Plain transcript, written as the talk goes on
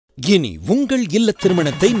இனி உங்கள் இல்ல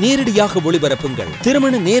திருமணத்தை நேரடியாக ஒளிபரப்புங்கள்.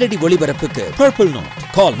 திருமண நேரடி ஒளிபரப்புக்கு Purple Knot.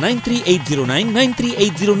 Call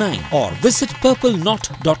 9380993809 or visit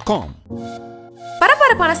purpleknot.com.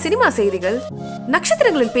 பரபரப்பான சினிமா செய்திகள்,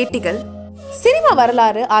 நட்சத்திரங்களின் பேட்டிகள், சினிமா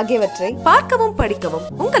வரலாறு ஆகியவற்றை பார்க்கவும் படிக்கவும்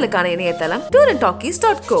உங்களுக்கான இணையதளம்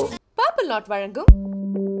touringtalkies.co. Purple Knot வழங்கும்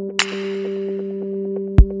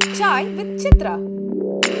Chai with Chithra.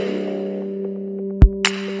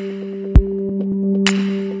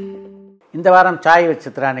 இந்த வாரம் சாய் வித்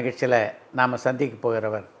சித்ரா நிகழ்ச்சியில் நாம் சந்திக்க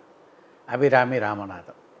போகிறவர் அபிராமி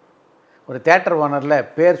ராமநாதன். ஒரு தியேட்டர் ஓனரில்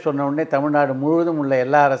பேர் சொன்ன உடனே தமிழ்நாடு முழுவதும் உள்ள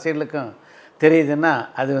எல்லா ரசிகர்களுக்கும் தெரியுதுன்னா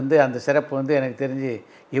அது அந்த சிறப்பு எனக்கு தெரிஞ்சு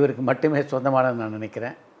இவருக்கு மட்டுமே சொந்தமானது நான்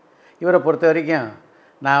நினைக்கிறேன். இவரை பொறுத்த வரைக்கும்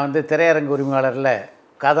நான் திரையரங்கு உரிமையாளரில்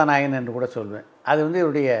கதாநாயகன் என்று கூட சொல்வேன். அது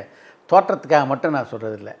இவருடைய தோற்றத்துக்காக மட்டும் நான்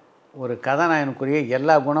சொல்கிறதில்ல. ஒரு கதாநாயகனுக்குரிய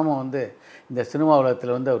எல்லா குணமும் இந்த சினிமா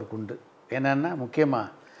உலகத்தில் அவருக்கு உண்டு. என்னென்னா முக்கியமாக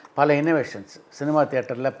பல இன்னோவேஷன்ஸ் சினிமா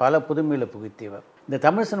தியேட்டரில் பல புதுமைகளை புகுத்தியவர். இந்த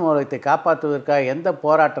தமிழ் சினிமா உலகத்தை காப்பாற்றுவதற்காக எந்த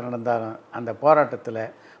போராட்டம் நடந்தாலும் அந்த போராட்டத்தில்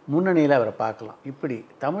முன்னணியில் அவரை பார்க்கலாம். இப்படி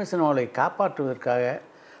தமிழ் சினிமாவை காப்பாற்றுவதற்காக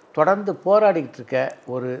தொடர்ந்து போராடிக்கிட்டு இருக்க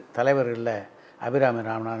ஒரு தலைவர்களில் அபிராமி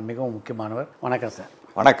ராமநாதன் மிகவும் முக்கியமானவர். வணக்கம் சார்.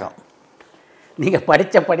 வணக்கம். நீங்கள்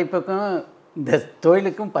படித்த படிப்புக்கும் இந்த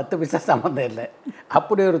தொழிலுக்கும் 10 பைசா சம்மந்தம் இல்லை.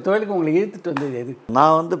 அப்படி ஒரு தொழிலுக்கு உங்களை இழுத்துட்டு வந்தது எது?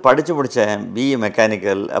 நான் படித்து முடித்தேன் பிஇ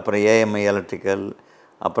மெக்கானிக்கல், அப்புறம் ஏஎம்ஐ எலக்ட்ரிக்கல்,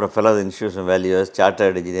 அப்புறம் fellow institution values,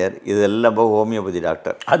 chartered engineer, இது எல்லாம் போக ஹோமியோபதி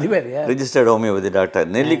டாக்டர். அது வேறு ரிஜிஸ்டர்டு ஹோமியோபதி டாக்டர்.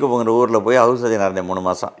 நெல்லிக்குப்பங்கிற ஊரில் போய் ஹவுஸ் சர்ஜனாக இருந்தேன் 3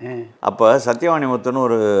 மாதம். அப்போ சத்யவாணி முத்துன்னு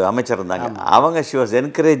ஒரு அமைச்சர் இருந்தாங்க. அவங்க ஷி வாஸ்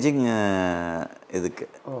என்கரேஜிங் இதுக்கு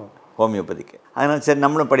ஹோமியோபதிக்கு. அதனால் சரி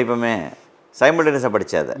நம்மளும் படிப்போமே, சைமல்டேனியஸாக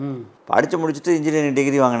படித்தேன். படித்து முடிச்சுட்டு இன்ஜினியரிங்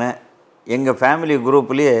டிகிரி வாங்கினேன். எங்கள் ஃபேமிலி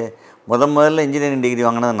குரூப்லேயே முதல்ல இன்ஜினியரிங் டிகிரி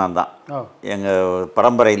வாங்கினது நான் தான், எங்கள்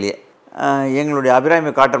பரம்பரையிலேயே. எங்களுடைய அபிராமி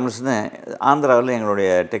காட்டன் மில்ஸ்னு ஆந்திராவில் எங்களுடைய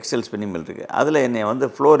டெக்ஸ்டைல் ஸ்பின்னிங் மில் இருக்குது. அதில் என்னை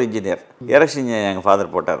ஃப்ளோர் இன்ஜினியர், எரெக்ஷன் இன்ஜினியர் எங்கள்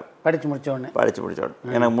ஃபாதர் போட்டார். படித்து முடித்தோடனே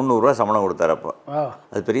எனக்கு 300 ரூபா சம்பளம் கொடுத்தார். அப்போ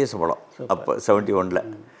அது பெரிய சம்பளம். அப்போ 71.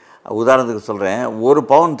 உதாரணத்துக்கு சொல்கிறேன், ஒரு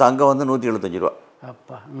பவுன் தங்கம் 175 ரூபா.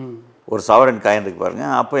 அப்பா, ஒரு சவரன் காயின் இருக்கு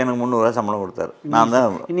பாருங்கள். அப்போ எனக்கு 300 ரூபா சம்பளம் கொடுத்தாரு. நான் தான்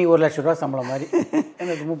இன்னைக்கு 1 லட்ச ரூபா சம்பளம் மாதிரி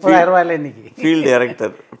 30,000 ரூபாயில் இன்றைக்கி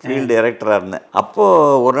ஃபீல்டு டைரக்டராக இருந்தேன்.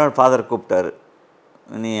 அப்போது ஒரு நாள் ஃபாதர் கூப்பிட்டாரு,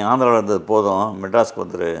 நீ ஆந்திராவில் இருந்தது போதும், மெட்ராஸ்க்கு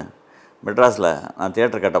வந்துரு. மெட்ராஸில் நான்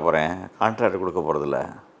தியேட்டர் கட்ட போகிறேன், கான்ட்ராக்ட் கொடுக்க போகிறதில்ல,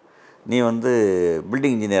 நீ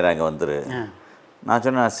பில்டிங் இன்ஜினியர் அங்கே வந்துரு. நான்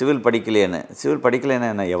சொன்னேன் சிவில் படிக்கலைன்னு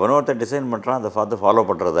என்ன, எவனோ ஒருத்தர் டிசைன் பண்ணுறான் அதை பார்த்து ஃபாலோ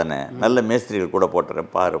பண்ணுறது தானே, நல்ல மேஸ்திரிகள் கூட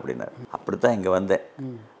போட்டுறேன் பாரு அப்படின்னாரு. அப்படி தான் இங்கே வந்தேன்.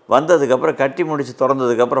 வந்ததுக்கப்புறம் கட்டி முடித்து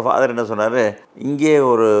திறந்ததுக்கப்புறம் ஃபாதர் என்ன சொன்னார், இங்கேயே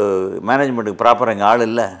ஒரு மேனேஜ்மெண்ட்டுக்கு ப்ராப்பராக எங்கள் ஆள்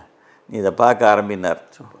இல்லை, நீ இதை பார்க்க ஆரம்பினார்.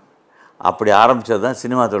 அப்படி ஆரம்பித்தது தான்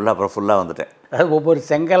சினிமா தொழில். அப்புறம் ஃபுல்லாக வந்துட்டேன். அது ஒவ்வொரு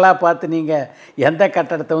செங்கலாக பார்த்து நீங்கள் எந்த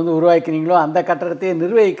கட்டடத்தை உருவாக்கினீங்களோ அந்த கட்டடத்தையே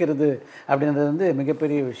நிர்வகிக்கிறது அப்படின்றது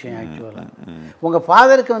மிகப்பெரிய விஷயம். ஆக்சுவலாக உங்கள்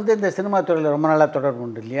ஃபாதருக்கு இந்த சினிமா தொழிலில் ரொம்ப நாளாக தொடர்பு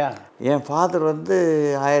உண்டு இல்லையா? என் ஃபாதர்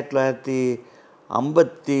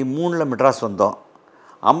 1953 மெட்ராஸ் வந்தோம்.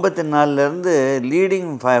 54லேருந்து லீடிங்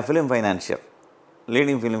ஃபிலிம் ஃபைனான்ஷியர்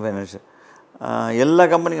எல்லா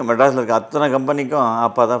கம்பெனிக்கும், மெட்ராஸில் இருக்க அத்தனை கம்பெனிக்கும்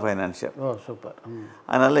அப்பா தான் ஃபைனான்ஷியர். சூப்பர்.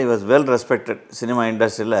 அதனால் he was well respected. Cinema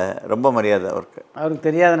இண்டஸ்ட்ரியில் ரொம்ப மரியாதை அவருக்கு.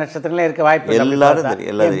 தெரியாத நட்சத்திரங்களே இருக்க வாய்ப்பு எல்லாரும்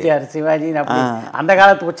தெரியும். எம்ஜிஆர், சிவாஜி, அந்த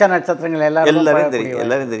காலத்து உச்ச நட்சத்திரங்கள்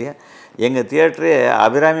எல்லாரும் தெரியும். எங்கள் தியேட்டரே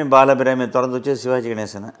அபிராமி பாலபிராமி திறந்து வச்சு சிவாஜி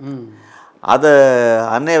கணேசன், அதை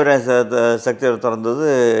அன்னை சக்தி திறந்தது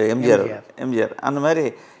எம்ஜிஆர். அந்த மாதிரி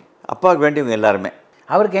அப்பாவுக்கு வேண்டியவங்க எல்லாருமே.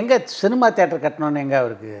 அவருக்கு எங்கே சினிமா தியேட்டர் கட்டணும்னு எங்கே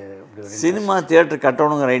அவருக்கு சினிமா தியேட்டர்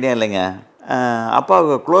கட்டணுங்கிற ஐடியா இல்லைங்க.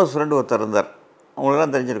 அப்பாவுக்கு க்ளோஸ் ஃப்ரெண்டு ஒருத்தர் இருந்தார்,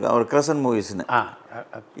 அவங்களுக்குலாம் தெரிஞ்சிருக்கும். அவர் கிரசன் மூவிஸ்னு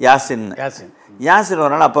யாசின்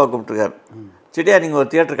ஒரு நாள் அப்பாவை கூப்பிட்டுருக்கார். சிட்டியா நீங்கள் ஒரு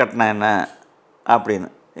தியேட்டர் கட்டினா என்ன அப்படின்னு.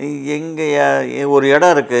 எங்கே ஒரு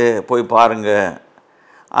இடம் இருக்குது போய் பாருங்கள்.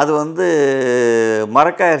 அது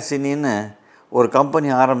மரக்காயர் சினின்னு ஒரு கம்பெனி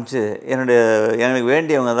ஆரம்பித்து எனக்கு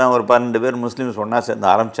வேண்டியவங்க தான் ஒரு 12 பேர் முஸ்லீம்ஸ் ஒன்றா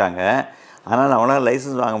சேர்ந்து ஆரம்பித்தாங்க. அதனால் அவனால்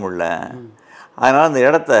லைசன்ஸ் வாங்க முடியல. அதனால் அந்த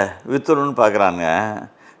இடத்த விற்றுணுன்னு பார்க்குறாங்க.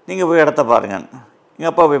 நீங்கள் போய் இடத்த பாருங்கள்.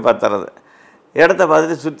 எங்கள் அப்பா போய் பார்த்துறது. இடத்த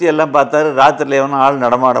பார்த்துட்டு சுற்றி எல்லாம் பார்த்தாரு. ராத்திரியில் எவனும் ஆள்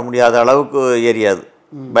நடமாட முடியாத அளவுக்கு ஏரியா, அது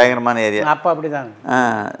பயங்கரமான ஏரியா. அப்பா அப்படி தான்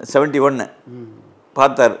 71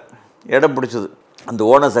 பார்த்தார். இடம் பிடிச்சது. அந்த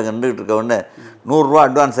ஓனர்ஸ் அங்கே நின்றுக்கிட்டு இருக்க உடனே 100 ரூபா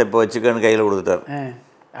அட்வான்ஸ் இப்போ வச்சுக்கன்னு கையில் கொடுத்துட்டார்.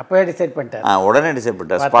 அப்போயே டிசைட் பண்ணிட்டார். உடனே டிசைட்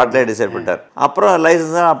பண்ணிட்டார், ஸ்பாட்லேயே டிசைட் பண்ணிட்டார். அப்புறம்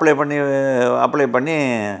லைசன்ஸ் தான் அப்ளை பண்ணி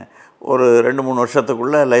ஒரு 2-3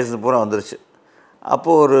 வருஷத்துக்குள்ளே லைசன்ஸ் பூரா வந்துருச்சு.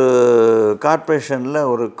 அப்போது ஒரு கார்ப்பரேஷனில்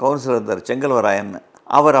ஒரு கவுன்சிலர் இருந்தார், செங்கல்வராயன்னு.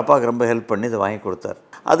 அவர் அப்பாவுக்கு ரொம்ப ஹெல்ப் பண்ணி இதை வாங்கி கொடுத்தார்.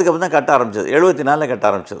 அதுக்கப்புறம் தான் கட்ட ஆரம்பிச்சது. 74 கட்ட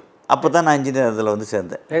ஆரம்பிச்சது. அப்போ தான் நான் இன்ஜினியர் இதில் வந்து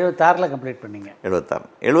சேர்ந்தேன். 76 கம்ப்ளீட் பண்ணீங்க? 76.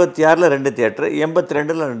 76 2 தியேட்டரு,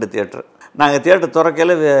 82 2 தியேட்டரு. நாங்கள் தியேட்டர்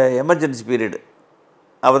திறக்கையில் எமர்ஜென்சி பீரியடு.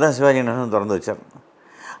 அப்போ தான் சிவாஜி கணேசன் திறந்து வச்சார்.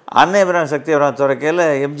 அன்னை அபிராமி சக்தி அபிராமி திறக்கையில்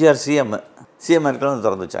எம்ஜிஆர் சிஎம் இருக்கலாம்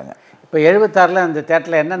திறந்து வச்சாங்க. இப்போ 76 அந்த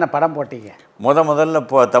தேட்டரில் என்னென்ன படம் போட்டீங்க? முதல்ல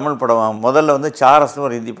தமிழ் படம் முதல்ல வந்து சாரஸ்னு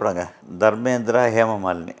ஒரு ஹிந்தி படங்க. தர்மேந்திரா,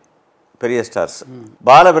 ஹேமமாலினி பெரிய ஸ்டார்ஸ்.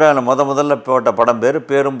 பாலபிராமில் முதல்ல போட்ட படம் பேர்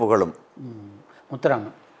பேரும் புகழும்.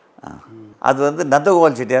 முத்துராமன். அது வந்து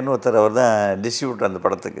நந்தகோபால் செட்டியார்னு ஒருத்தர், அவர் தான் டிஸ்ட்ரிபியூட்டர் அந்த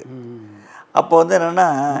படத்துக்கு. அப்போ வந்து என்னென்னா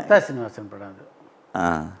சீனிவாசன் படம் அது.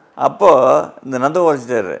 அப்போது இந்த நந்தகோபால்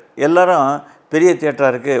செட்டியார் எல்லோரும் பெரிய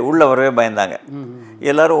தியேட்டராக இருக்குது உள்ளே வரவே பயந்தாங்க.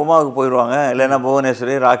 எல்லோரும் உமாவுக்கு போயிடுவாங்க, இல்லைன்னா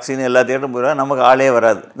புவனேஸ்வரி, ராக்ஸின்னு எல்லா தியேட்டரும் போயிடுவாங்க. நமக்கு ஆளே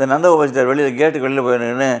வராது. இந்த நந்தகோபால் செட்டியார் வெளியில் கேட்டுக்கு வெளியில்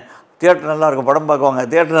போயிடுன்னு தியேட்டர் நல்லா இருக்கும் படம் பார்க்குவாங்க,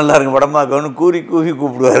 தியேட்டர் நல்லா இருக்கும் படம் பார்க்கணும்னு கூவி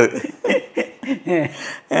கூப்பிடுவார்.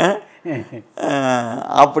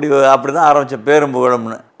 அப்படி தான் ஆரம்பித்தேன் பேரும்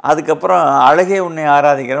புகழும்னு. அதுக்கப்புறம் அழகே உன்னை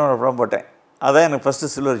ஆராதிக்கிறேன்னு ஒரு படம் போட்டேன். அதான் எனக்கு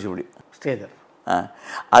ஃபஸ்ட்டு சில்வர் ஜூப்ளி. ஸ்ரீதர்.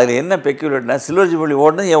 அதில் என்ன பெக்யூலேட்னா சில்வர் ஜூப்ளி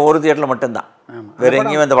ஓடுனது என் ஒரு தியேட்டரில் மட்டும்தான், வேறு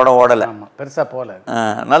எங்கேயும் அந்த படம் ஓடலை. பெருசாக போகல.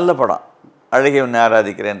 நல்ல படம் அழகே உன்னை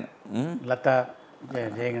ஆராதிக்கிறேன். லதா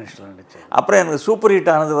ஜெயகணேஷில் நடிச்சு. அப்புறம் எனக்கு சூப்பர்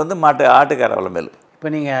ஹிட் ஆனது வந்து ஆட்டுக்கார வளமேல். இப்போ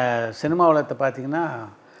நீங்கள் சினிமா உலகத்தை பார்த்தீங்கன்னா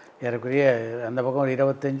ஏறக்குறைய அந்த பக்கம் ஒரு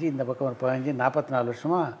 25, இந்த பக்கம் ஒரு 15, 44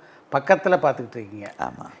 வருஷமாக பக்கத்தில் பார்த்துக்கிட்டு இருக்கீங்க.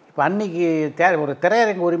 ஆமாம். இப்போ அன்றைக்கி ஒரு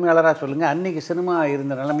திரையரங்க உரிமையாளராக சொல்லுங்கள், அன்றைக்கி சினிமா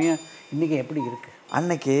இருந்த நிலைமையும் இன்றைக்கி எப்படி இருக்குது?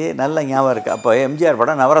 அன்னைக்கு நல்ல ஞாபகம் இருக்குது. அப்போ எம்ஜிஆர்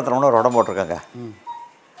படம் நவரத்னம்னு ஒரு படம் போட்டிருக்காங்க.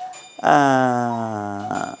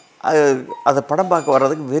 அதை படம் பார்க்க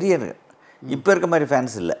வர்றதுக்கு வெறியர்கள். இப்போ இருக்க மாதிரி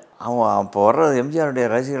ஃபேன்ஸ் இல்லை. அவன் அப்போ வர்ற எம்ஜிஆருடைய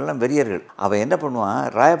ரசிகர்கள்லாம் வெறியர்கள். அவன் என்ன பண்ணுவான்,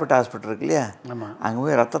 ராயப்பேட்டை ஹாஸ்பிட்டல் இருக்கு இல்லையா, அங்கே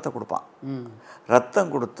போய் ரத்தத்தை கொடுப்பான்.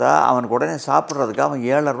 ரத்தம் கொடுத்தா அவனுக்கு உடனே சாப்பிட்றதுக்கு அவன்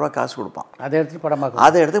 7,000 ரூபா காசு கொடுப்பான். அதை எடுத்து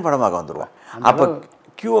படம் பார்க்க வந்துடுவான். அப்போ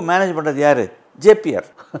கியூவை மேனேஜ் பண்ணுறது யார்? ஜேபிஆர்.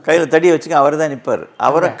 கையில் தடியை வச்சுக்க அவர் தான் நிற்பார்.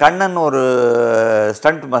 அவரை கண்ணன் ஒரு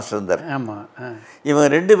ஸ்டண்ட் மாஸ்டர் இருந்தார். ஆமாம். இவங்க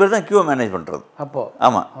 2 பேர் தான் கியூவை மேனேஜ் பண்ணுறது அப்போது.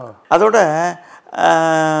 ஆமாம். அதோட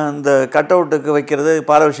இந்த கட் அவுட்டுக்கு வைக்கிறது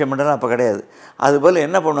பால விஷயம் பண்ணுறது அப்போ கிடையாது. அதுபோல்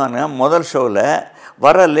என்ன பண்ணுவாங்க, முதல் ஷோவில்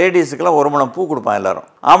வர லேடிஸுக்கெல்லாம் 1 முழம் பூ கொடுப்பான் எல்லோரும்,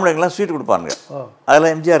 ஆம்பளைங்கெல்லாம் ஸ்வீட் கொடுப்பாங்க.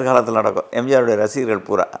 அதெல்லாம் எம்ஜிஆர் காலத்தில் நடக்கும், எம்ஜிஆருடைய ரசிகர்கள்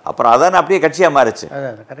பூரா. அப்புறம் அதான் அப்படியே கட்சியாக மாறிச்சு.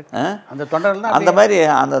 அந்த மாதிரி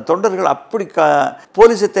அந்த தொண்டர்கள் அப்படி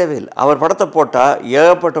போலீஸே தேவையில்லை. அவர் படத்தை போட்டால்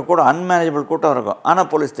ஏகப்பட்ட கூட அன்மேனேஜபிள் கூட்டம் இருக்கும், ஆனால்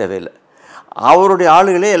போலீஸ் தேவையில்லை. அவருடைய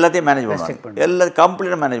ஆளுகளே எல்லாத்தையும் மேனேஜ் பண்ணுவாங்க, எல்லாத்தையும்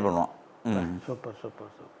கம்ப்ளீட்டாக மேனேஜ் பண்ணுவான். Super super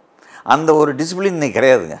super. அந்த ஒரு டிசிப்ளின் இன்னைக்கு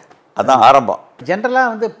கிடையாதுங்க, அதுதான் ஆரம்பம்.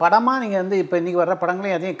 ஜென்ரலாக வந்து படமாக நீங்கள் வந்து இப்போ இன்றைக்கி வர்ற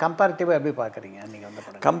படங்களையும் அதையும் கம்பேரிட்டிவாக எப்படி பார்க்குறீங்க? நீங்கள் வந்து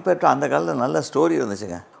படம் கம்பேர் டு அந்த காலத்தில் நல்ல ஸ்டோரி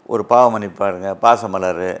இருந்துச்சுங்க. ஒரு பாவமணி பாருங்க,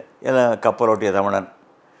 பாசமலர், எல்லாம் கப்பலோட்டிய தமிழன்,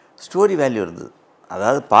 ஸ்டோரி வேல்யூ இருந்தது.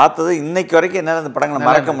 அதாவது பார்த்தது இன்னைக்கு வரைக்கும் என்னால் அந்த படங்களை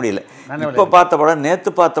மறக்க முடியல. இப்போ பார்த்த படம்,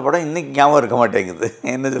 நேற்று பார்த்த படம் இன்றைக்கி ஞாபகம் இருக்க மாட்டேங்குது.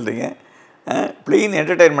 என்ன சொல்கிறீங்க? ப்ளெயின்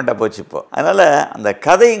என்டர்டெயின்மெண்ட்டாக போச்சு இப்போ. அதனால் அந்த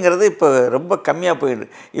கதைங்கிறது இப்போ ரொம்ப கம்மியாக போயிடுது.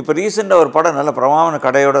 இப்போ ரீசெண்டாக ஒரு படம் நல்ல பிரமாண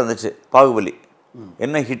கடையோடு இருந்துச்சு, பாகுபலி.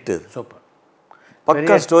 என்ன ஹிட்டு! சூப்பர்,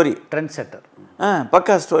 பக்கா ஸ்டோரி, ட்ரெண்ட் செட்டர்.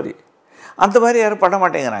 பக்கா ஸ்டோரி. அந்த மாதிரி யாரும் பண்ண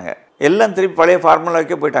மாட்டேங்கிறாங்க. எல்லாம் திருப்பி பழைய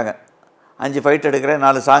ஃபார்முலாவுக்கே போயிட்டாங்க. 5 ஃபைட் எடுக்கிறேன்,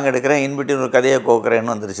 4 சாங் எடுக்கிறேன், இன்பிட்டின் ஒரு கதையை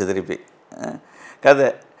கோக்குறேன்னு வந்துருச்சு திருப்பி கதை.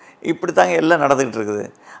 இப்படி தாங்க எல்லாம் நடந்துக்கிட்டு இருக்குது.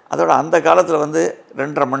 அதோட அந்த காலத்தில் வந்து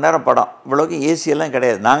 2.5 மணி நேரம் படம், இவ்வளோக்கு ஏசியெல்லாம்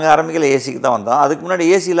கிடையாது. நாங்கள் ஆரம்பிக்கல ஏசிக்கு தான் வந்தோம். அதுக்கு முன்னாடி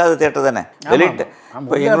ஏசி இல்லாத தேட்டர் தானே, வெளியிட்டு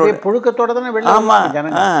இப்போ எங்களுடைய புழுக்கத்தோடு தானே. ஆமாம்,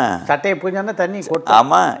 சட்டையை பூஞ்சானா தண்ணி.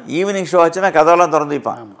 ஆமாம், ஈவினிங் ஷோ ஆச்சுன்னா கதவெல்லாம் திறந்து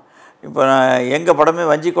வைப்பான். இப்போ எங்கள் படமே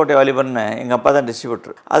வஞ்சிக்கோட்டை வாலிபன்னு எங்கள் அப்பா தான்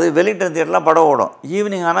டிஸ்ட்ரிபியூட்டர். அது வெலிங்டன் தியேட்டர்லாம் படம் ஓடும்.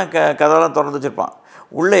 ஈவினிங் ஆனால் கதவெல்லாம் திறந்து வச்சுருப்பான்.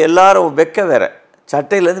 உள்ளே எல்லோரும் வெக்க வேறு,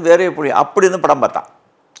 சட்டையிலேருந்து வேறே அப்படி இருந்து படம் பார்த்தான்.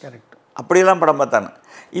 கரெக்ட், அப்படியெல்லாம் படம் பார்த்தானு.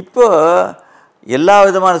 இப்போ எல்லா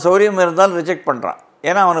விதமான சௌகரியமும் இருந்தாலும் ரிஜெக்ட் பண்ணுறான்.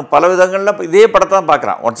 ஏன்னா அவனுக்கு பல விதங்களில் இதே படத்தை தான்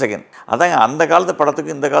பார்க்குறான். 1 செகண்ட். அதாங்க அந்த காலத்து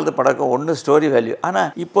படத்துக்கும் இந்த காலத்து படக்கும் ஒன்று ஸ்டோரி வேல்யூ. ஆனால்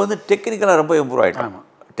இப்போ வந்து டெக்னிக்கலாக ரொம்ப இம்ப்ரூவ் ஆகிட்டான்.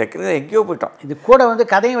 டெக்னிக்கலாக எங்கேயோ போயிட்டோம். இது கூட வந்து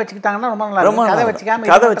கதையும் வச்சுக்கிட்டாங்கன்னா ரொம்ப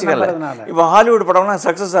கதை வச்சுக்கல. இப்போ ஹாலிவுட் படம்லாம்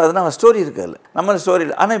சக்ஸஸ் ஆகுதுன்னா அவன் ஸ்டோரி இருக்குல்ல, நம்ம ஸ்டோரி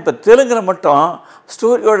இல்லை. ஆனால் இப்போ தெலுங்கில் மட்டும்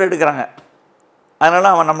ஸ்டோரியோடு எடுக்கிறாங்க.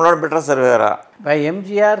 அதனால் அவன் நம்மளோட பெட்டராக சர்வேரா. இப்போ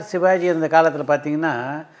எம்ஜிஆர் சிவாஜி இருந்த காலத்தில் பார்த்தீங்கன்னா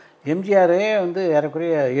எம்ஜிஆரே வந்து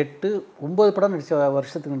ஏறக்குறைய 8-9 படம்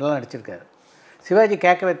வருஷத்துக்கு முன்னெல்லாம் நடிச்சிருக்காரு. சிவாஜி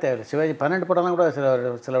கேட்கவே தேவையில்லை. சிவாஜி 12 படம்லாம் கூட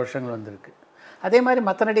சில வருஷங்கள் வந்திருக்கு. அதே மாதிரி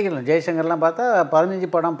மற்ற நடிகர்களும் ஜெய்சங்கர்லாம் பார்த்தா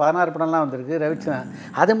 15 படம் 16 படம்லாம் வந்திருக்கு. ரவிச்சந்திரன்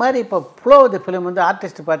அது மாதிரி இப்போ ஃப்ளோ தி ஃபிலிம் வந்து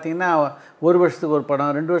ஆர்டிஸ்ட் பார்த்தீங்கன்னா 1 வருஷத்துக்கு ஒரு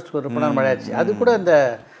படம், 2 வருஷத்துக்கு ஒரு படம் மழையாச்சு. அது கூட இந்த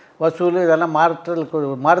வசூல் இதெல்லாம்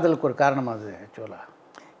மாறுதலுக்கு ஒரு காரணமாகுது ஆக்சுவலாக.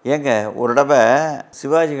 ஏங்க ஒரு தடவை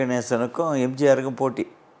சிவாஜி கணேசனுக்கும் எம்ஜிஆருக்கும் போட்டி,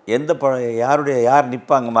 எந்த யார்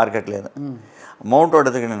நிற்பாங்க மார்க்கெட்லேருந்து. மவுண்ட் ரோடு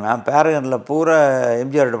எடுத்துக்கிட்டீங்கன்னா பேரகனில் பூரா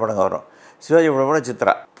எம்ஜிஆரோட படங்க வரும், சிவாஜி படம்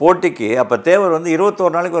சித்ரா போட்டிக்கு அப்போ தேவர் வந்து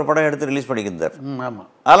 21 நாளைக்கு ஒரு படம் எடுத்து ரிலீஸ் பண்ணிக்கிருந்தார். ஆமாம்,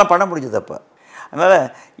 அதெல்லாம் பண்ண முடிஞ்சது அப்போ. அதனால்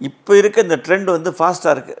இப்போ இருக்க இந்த ட்ரெண்ட் வந்து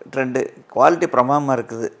ஃபாஸ்ட்டாக இருக்குது, ட்ரெண்டு குவாலிட்டி பிரமாதமாக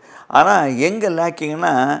இருக்குது. ஆனால் எங்கே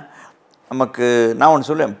லேக்கிங்னா நமக்கு நான் ஒன்று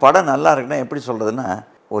சொல்லுவேன், படம் நல்லா இருக்குன்னா எப்படி சொல்கிறதுன்னா,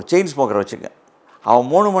 ஒரு செயின் ஸ்மோக்கரை வச்சுக்க, அவன்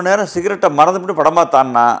 3 மணி நேரம் சிகரெட்டை மறந்துவிட்டு படமாக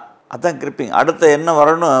தான்னா அதுதான் கிரிப்பிங். அடுத்த என்ன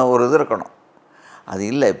வரணும்னு ஒரு இது இருக்கணும், அது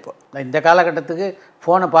இல்லை. இப்போ இந்த காலகட்டத்துக்கு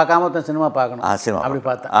ஃபோனை பார்க்காம தான் சினிமா பார்க்கணும். சினிமா அப்படி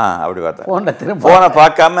பார்த்தேன். அப்படி பார்த்தேன். ஃபோனை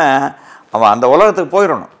பார்க்காம அவன் அந்த உலகத்துக்கு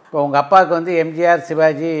போயிடணும். இப்போ உங்கள் அப்பாவுக்கு வந்து எம்ஜிஆர்,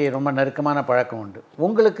 சிவாஜி ரொம்ப நெருக்கமான பழக்கம் உண்டு.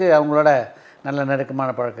 உங்களுக்கு அவங்களோட நல்ல நெருக்கமான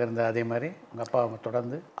பழக்கம் இருந்தது அதே மாதிரி உங்கள் அப்பா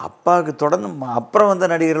தொடர்ந்து? அப்பாவுக்கு தொடர்ந்து அப்புறம் வந்த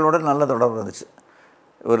நடிகர்களோட நல்ல தொடர்பு இருந்துச்சு.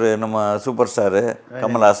 ஒரு நம்ம சூப்பர் ஸ்டாரு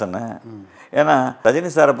கமல்ஹாசன். ஏன்னா ரஜினி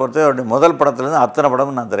சாரை பொறுத்த அவருடைய முதல் படத்துலேருந்து அத்தனை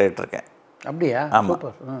படமும் நான் திரையிட்டிருக்கேன். அப்படியா? ஆமாம்.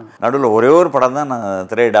 நடுவில் ஒரே ஒரு படம் தான் நான்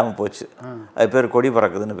திரையிடாமல் போச்சு. அது பேர் கொடி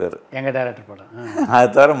பறக்குதுன்னு பேர், எங்கள் டைரக்டர் படம். அது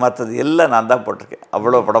தவிர மற்றது எல்லாம் நான் தான் போட்டிருக்கேன்.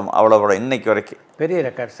 அவ்வளோ படம் இன்னைக்கு வரைக்கும் பெரிய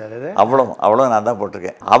ரெக்கார்ட் சார் அது. அவ்வளோ நான் தான்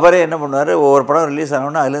போட்டிருக்கேன். அவரே என்ன பண்ணுவார், ஒவ்வொரு படம் ரிலீஸ்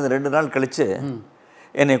ஆனோன்னா அதுலேருந்து 2 நாள் கழித்து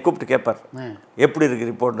என்னை கூப்பிட்டு கேட்பார், எப்படி இருக்குது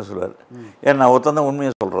ரிப்போர்ட்னு சொல்லுவார். ஏன்னா நான் ஒருத்தந்தான் உண்மையை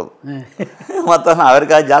சொல்கிறது, மற்றவங்க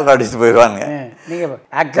அவருக்காக ஜால் அடிச்சுட்டு போயிடுவாங்க.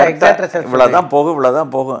 இவ்வளோதான்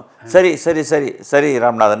போகும். சரி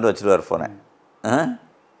ராமநாதன் வச்சுருவார் ஃபோனை.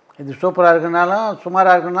 இது சூப்பராக இருக்குனாலும்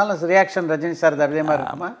சுமாராக இருக்குனாலும் ரியாக்ஷன் ரஜினி சார் அதே மாதிரி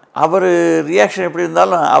இருக்குமா? அவர் ரியாக்ஷன் எப்படி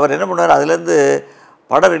இருந்தாலும் அவர் என்ன பண்ணுவார், அதுலேருந்து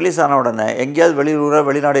படம் ரிலீஸ் ஆன உடனே எங்கேயாவது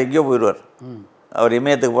வெளிநாடு எங்கேயோ போயிடுவார். அவர்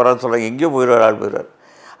இமயத்துக்கு போகிறான்னு சொல்கிறாங்க, எங்கேயோ போயிடுவார்.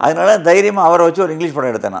 அதனால தைரியமாக அவரை வச்சு ஒரு இங்கிலீஷ்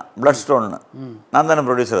படம் எடுத்தேன் நான், பிளட் ஸ்டோன்னு. நான் தானே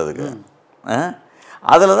ப்ரொடியூசர் அதுக்கு.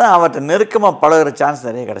 அதில் தான் அவர்கிட்ட நெருக்கமாக பழகிற சான்ஸ்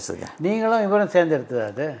நிறைய கிடச்சிதுங்க. நீங்களும் இவரும் சேர்ந்து எடுத்தது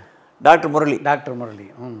அது? டாக்டர் முரளி.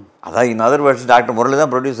 அதான் in other words doctor Murali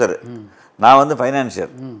தான் ப்ரொடியூசர், நான் வந்து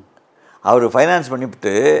ஃபைனான்சியர். அவர் ஃபைனான்ஸ்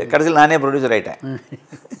பண்ணிவிட்டு கடைசியில் நானே ப்ரொடியூசர் ஆகிட்டேன்.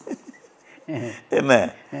 என்ன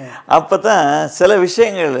அப்போ தான் சில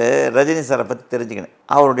விஷயங்கள் ரஜினி சாரை பற்றி தெரிஞ்சுக்கினேன்.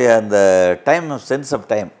 அவருடைய அந்த சென்ஸ்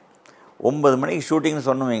ஆஃப் டைம். 9 மணிக்கு ஷூட்டிங்னு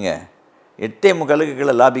சொன்னவங்க 8:45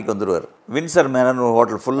 கீழே லாபிக்கு வந்துடுவார். வின்சர் மேனர்னு ஒரு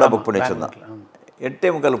ஹோட்டல் ஃபுல்லாக புக் பண்ணி வச்சுருந்தோம்.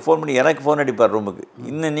 8:45 ஃபோன் பண்ணி எனக்கு ஃபோன் அடிப்பார் ரூமுக்கு,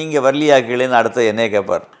 இன்னும் நீங்கள் வரலியா கீழேன்னு அடுத்த என்னையே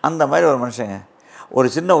கேட்பார். அந்த மாதிரி ஒரு மனுஷங்க. ஒரு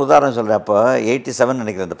சின்ன உதாரணம் சொல்கிறேன். அப்போ 87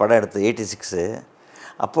 நினைக்கிறேன் அந்த படம் எடுத்து, 86.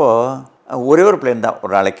 அப்போது ஒரே ஒரு பிளேன் தான்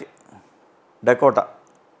ஒரு நாளைக்கு, டக்கோட்டா.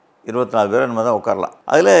 24 பேர் நம்ம தான் உட்காரலாம்.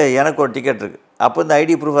 அதில் எனக்கு ஒரு டிக்கெட் இருக்குது. அப்போ இந்த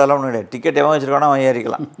ஐடி ப்ரூஃப் அதெல்லாம் ஒன்றும் கிடையாது. டிக்கெட் எவன் வச்சுருக்கானோ அவன்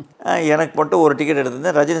ஏறிக்கலாம். எனக்கு மட்டும் ஒரு டிக்கெட்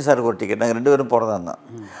எடுத்திருந்தேன், ரஜினி சாருக்கு ஒரு டிக்கெட். நாங்கள் 2 பேரும் போகிறதா இருந்தோம்.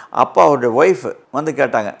 அப்போ அவருடைய ஒய்ஃப் வந்து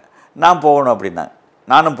கேட்டாங்க, நான் போகணும் அப்படின்னாங்க.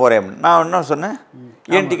 நானும் போகிறேன் அப்படின்னு. நான் என்ன சொன்னேன்,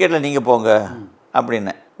 என் டிக்கெட்டில் நீங்கள் போங்க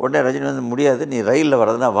அப்படின்னேன். உடனே ரஜினி வந்து, முடியாது, நீ ரயிலில்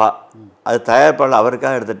வர்றதுனா வா, அது தயாரிப்பாளர்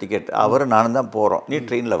அவருக்காக எடுத்த டிக்கெட், அவரும் நானும் தான் போகிறோம், நீ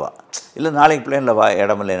ட்ரெயினில் வா, இல்லை நாளைக்கு பிளேனில் வா,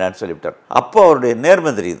 இடமில்லை என்னான்னு சொல்லிவிட்டார். அப்போ அவருடைய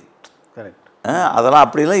நேர்மை தெரியுது. அதெல்லாம்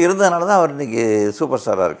அப்படிலாம் இருந்ததுனால தான் அவர் இன்றைக்கி சூப்பர்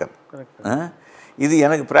ஸ்டாராக இருக்கார். இது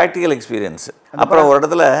எனக்கு ப்ராக்டிக்கல் எக்ஸ்பீரியன்ஸு. அப்புறம் ஒரு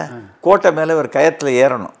இடத்துல கோட்டை மேலே ஒரு கயத்தில்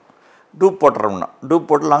ஏறணும், டூப் போட்டுறோம்னா, டூப்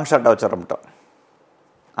போட்டு லாங் ஷாட்டாக வச்சிடறோம்ட்டோம்.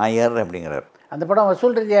 நான் ஏறுறேன் அப்படிங்கிறார். அந்த படம்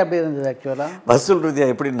வசூல் ரீதியாக எப்படி இருந்தது? ஆக்சுவலாக வசூல்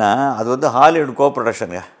ரீதியாக எப்படின்னா, அது வந்து ஹாலிவுட் கோ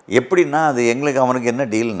ப்ரொடக்ஷனுங்க. எப்படின்னா, அது எங்களுக்கு அவனுக்கு என்ன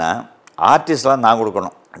டீல்னா, ஆர்டிஸ்ட்லாம் நான்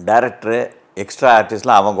கொடுக்கணும், டைரக்டரு எக்ஸ்ட்ரா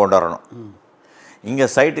ஆர்டிஸ்ட்லாம் அவன் கொண்டு வரணும். இங்கே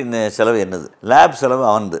சைட்டின் செலவு என்னது, லேப் செலவு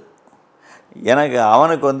அவனுது.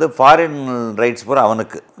 அவனுக்கு வந்து ஃபாரின் ரைட்ஸ் பூரா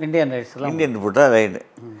அவனுக்கு, இந்தியன் போட்டால் ரைட்டு.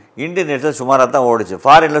 இந்தியன் ரைட்ஸில் சுமாராக தான் ஓடிச்சு.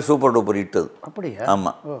 ஃபாரினில் சூப்பர் டூப்பர் ஹிட்டு. அப்படியா?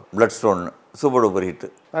 ஆமாம், blood stone super duper hit.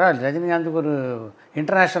 பரவாயில்ல, ரஜினிகாந்துக்கு ஒரு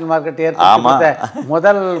இன்டர்நேஷ்னல் மார்க்கெட் ஏற்படுத்த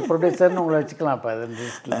முதல் ப்ரொடியூசர்னு உங்களை வச்சுக்கலாம். அப்போ அது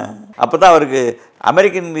அப்போ தான் அவருக்கு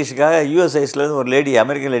அமெரிக்கன் இங்கிலீஷுக்காக யூஎஸ்ஐஸ்லேருந்து ஒரு லேடி,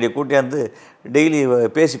 அமெரிக்கன் லேடியை கூட்டியாந்து டெய்லி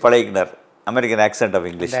பேசி பழகினார், American accent of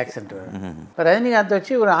English accent. இப்போ ரஜினிகாந்த்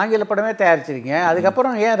வச்சு ஒரு ஆங்கில படமே தயாரிச்சிருக்கீங்க.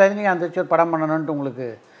 அதுக்கப்புறம் ஏன் ரஜினிகாந்த் வச்சு ஒரு படம் பண்ணணுன்ட்டு உங்களுக்கு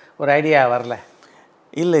ஒரு ஐடியா வரல?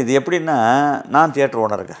 இல்லை, இது எப்படின்னா, நான் தியேட்டர்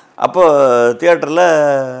ஓனருங்க. அப்போது தியேட்டரில்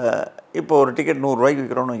இப்போ ஒரு டிக்கெட் 100 ரூபாய்க்கு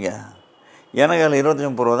விற்கிறோன்னு வைங்க, எனக்கு அதில்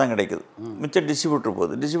 25-30 ரூபா தான் கிடைக்குது. மிச்சம் டிஸ்ட்ரிபியூட்டர்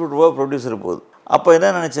போகுது, டிஸ்ட்ரிபியூட்டர் போக ப்ரொடியூசர் போகுது. அப்போ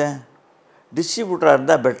என்ன நினச்சேன், டிஸ்ட்ரிபியூட்டராக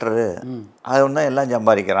இருந்தால் பெட்டரு, அது ஒன்று தான் எல்லாம்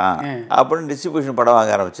சம்பாதிக்கிறான் அப்படின்னு டிஸ்ட்ரிபியூஷன் படம்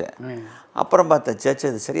வாங்க ஆரம்பித்தேன். அப்புறம் பார்த்தேன், சேச்சே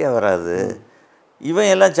இது சரியாக வராது,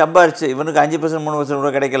 இவன் எல்லாம் சம்பாரிச்சு இவனுக்கு 5% 3%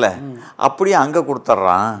 கூட கிடைக்கல, அப்படியே அங்கே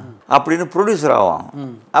கொடுத்துட்றான் அப்படின்னு ப்ரொடியூசர் ஆகும்.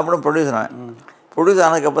 அப்படின்னு ப்ரொடியூசர்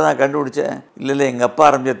ஆனதுக்கப்புறம் தான் கண்டுபிடிச்சேன், இல்லை எங்கள் அப்பா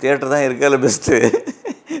ஆரம்பித்த தியேட்டர் தான் இருக்கிறதுல பெஸ்ட்டு,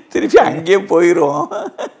 திருப்பி அங்கேயே போயிடும்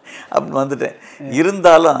அப்படின்னு வந்துட்டேன்.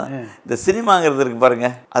 இருந்தாலும் இந்த சினிமாங்கிறது இருக்குது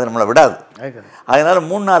பாருங்கள், அது நம்மளை விடாது. அதனால்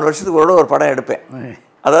 3-4 வருஷத்துக்கு ஒரு படம் எடுப்பேன்.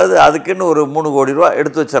 அதாவது அதுக்குன்னு ஒரு 3 கோடி ரூபா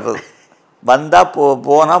எடுத்து வச்சிடுறது, வந்தால்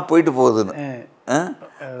போனால் போயிட்டு போகுதுன்னு.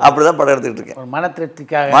 அப்படி தான் படம் எடுத்துக்கிட்டு இருக்கேன். மன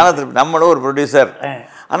திருப்திக்காக. நம்மளும் ஒரு ப்ரொடியூசர்.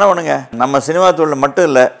 ஆனால் ஒன்றுங்க, நம்ம சினிமா தொழில் மட்டும்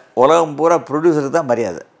இல்லை, உலகம் பூரா ப்ரொடியூசருக்கு தான்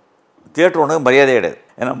மரியாதை, தியேட்டர் ஒன்றுக்கு மரியாதையே கிடையாது.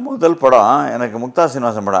 ஏன்னா முதல் படம் எனக்கு முக்தா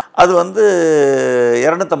சீனிவாசன் படம், அது வந்து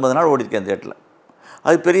 250 நாள் ஓடிருக்கேன் தியேட்டரில்.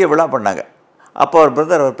 அது பெரிய விழா பண்ணாங்க. அப்போ அவர்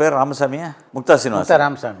பிரதர், அவர் பேர் ராமசாமியா, முக்தா சீனிவாசன்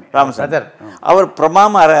ராமசாமி, அவர்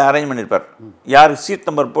பிரமாம அரேஞ்ச் பண்ணியிருப்பார். யாருக்கு சீட்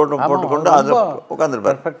நம்பர் போட்டுக்கொண்டு அது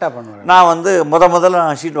உட்காந்துருப்பார். நான் வந்து முதல்ல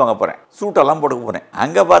ஷீட் வாங்க போகிறேன், சூட்டெல்லாம் போட்டுக்க போகிறேன்.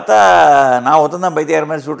 அங்கே பார்த்தா நான் ஒருத்தன் தான்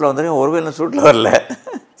பைத்தியார மாதிரி சூட்டில் வந்துருக்கேன், ஒருவேளை சூட்டில் வரல.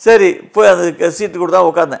 சரி போய் அதுக்கு சீட்டு கொடுத்தா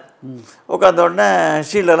உட்காந்தேன். உட்காந்த உடனே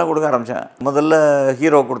ஷீல்டெல்லாம் கொடுக்க ஆரம்பித்தேன். முதல்ல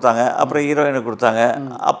ஹீரோ கொடுத்தாங்க, அப்புறம் ஹீரோயினுக்கு கொடுத்தாங்க,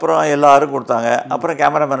 அப்புறம் எல்லாரும் கொடுத்தாங்க, அப்புறம்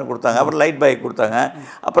கேமராமேனுக்கு கொடுத்தாங்க, அப்புறம் லைட் பாய்க்கு கொடுத்தாங்க,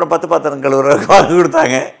 அப்புறம் 10 பாத்திரம் கழுவுறதுக்கு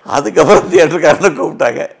கொடுத்தாங்க. அதுக்கப்புறம் தியேட்டருக்காரனை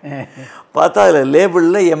கூப்பிட்டாங்க. பார்த்தா அதில்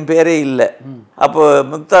லேபிளில் என் பேரே இல்லை. அப்போ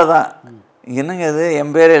முக்தா தான். என்னங்க அது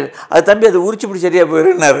என் பேரே, அது தம்பி அது உரிச்சு இப்படி சரியாக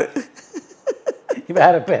போயிருந்தாரு,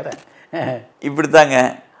 வேறு பேரை இப்படி தாங்க.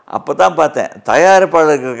 அப்போ தான் பார்த்தேன்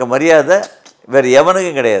தயாரிப்பாளருக்கு இருக்க மரியாதை வேறு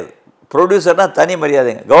எவனுக்கும் கிடையாது. ப்ரொடியூசர்னால் தனி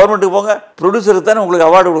மரியாதைங்க. கவர்மெண்ட்டுக்கு போங்க, ப்ரொடியூசருக்கு தானே உங்களுக்கு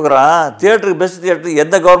அவார்டு கொடுக்குறான். தியேட்டருக்கு பெஸ்ட் தியேட்டருக்கு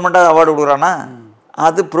எந்த கவர்மெண்ட்டாக அவார்டு கொடுக்குறான்னா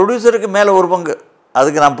அது ப்ரொடியூசருக்கு மேலே ஒரு பங்கு.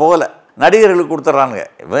 அதுக்கு நான் போகலை. நடிகர்களுக்கு கொடுத்துட்றானுங்க.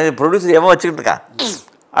 ப்ரொடியூசர் எவன் வச்சுக்கிட்டு இருக்கான்,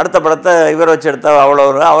 அடுத்த படத்தை இவரை வச்சு எடுத்தா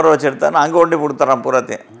அவ்வளோ அவரை வச்சு எடுத்தான்னு அங்கே கொண்டு கொடுத்துட்றான்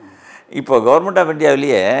பூராத்தையும். இப்போ கவர்மெண்ட் ஆஃப்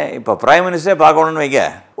இந்தியாவிலேயே இப்போ பிரைம் மினிஸ்டரே பார்க்கணுன்னு வைக்க,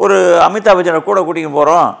 ஒரு அமிதாப் பச்சனை கூட கூட்டிகிட்டு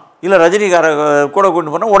போகிறோம், இல்லை ரஜினிகார கூட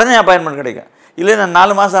கூட்டிட்டு போனால் உடனே அப்பாயின்மெண்ட் கிடைக்கும். இல்லை நான்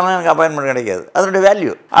 4 மாதம் ஆனால் எனக்கு அப்பாயின்மெண்ட் கிடைக்காது. அதனுடைய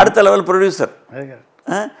வேல்யூ. அடுத்த லெவல் ப்ரொடியூசர்.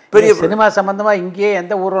 பெரிய சினிமா சம்பந்தமாக இங்கேயே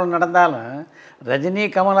எந்த ஊர்வலம் நடந்தாலும் ரஜினி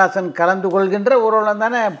கமல்ஹாசன் கலந்து கொள்கின்ற ஊர்வலம்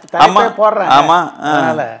தானே போடுறாங்க. ஆமாம்.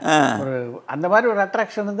 அதனால் ஒரு அந்த மாதிரி ஒரு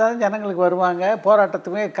அட்ராக்ஷன் இருந்தாலும் ஜனங்களுக்கு வருவாங்க.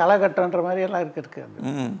 போராட்டத்துமே களைகட்டுன்ற மாதிரி எல்லாம் இருக்கு.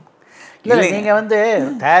 இல்லை நீங்கள் வந்து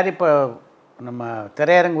தயாரிப்பு நம்ம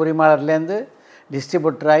திரையரங்கு உரிமையாளர்லேருந்து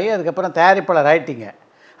டிஸ்ட்ரிபியூட்டர் ஆகி அதுக்கப்புறம் தயாரிப்பாளர் ஆகிட்டீங்க.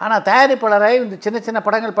 ஆனால் தயாரிப்பாளராகி இந்த சின்ன சின்ன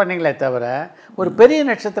படங்கள் பண்ணீங்களே தவிர ஒரு பெரிய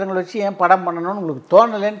நட்சத்திரங்கள் வச்சு ஏன் படம் பண்ணணும்னு உங்களுக்கு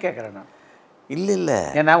தோணலைன்னு கேட்குறேன் நான். இல்லை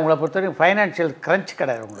ஏன்னா உங்களை பொறுத்த வரைக்கும் ஃபைனான்ஷியல் கிரன்ச்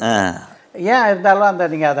கிடையாது உங்களுக்கு. ஏன் இருந்தாலும் அந்த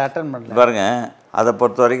நீங்கள் அதை அட்டன் பண்ணல பாருங்க. அதை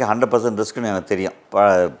பொறுத்த வரைக்கும் 100% ரிஸ்க்குன்னு எனக்கு தெரியும்.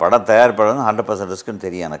 படம் தயாரிப்பாளர் 100% ரிஸ்க்குன்னு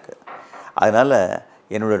தெரியும் எனக்கு. அதனால்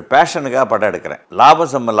என்னுடைய பேஷனுக்காக படம் எடுக்கிறேன்.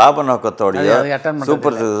 லாப நோக்கத்தோடைய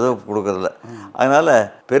சூப்பர் கொடுக்குறதில்ல. அதனால்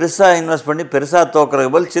பெருசாக இன்வெஸ்ட் பண்ணி பெருசாக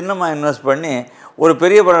தோக்குறதுக்கு பதில் சின்னமாக இன்வெஸ்ட் பண்ணி ஒரு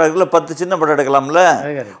பெரிய படம் எடுக்கல 10 சின்ன படம் எடுக்கலாம்ல.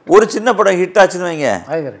 ஒரு சின்ன படம் ஹிட் ஆச்சுன்னு வைங்க,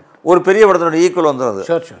 ஒரு பெரிய படத்தோட ஈக்குவல்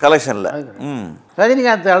வந்துடும் கலெக்ஷனில்.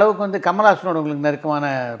 ரஜினிகாந்த் அளவுக்கு வந்து கமல்ஹாசனோட உங்களுக்கு நெருக்கமான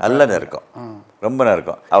நல்ல நெருக்கம், ரொம்ப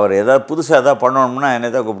நெருக்கம். அவர் ஏதாவது புதுசாக எதாவது பண்ணணும்னா என்னை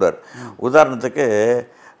தான் கூப்பிடுவார். உதாரணத்துக்கு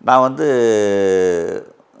நான் வந்து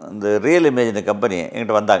இந்த ரியல் இமேஜின் கம்பெனி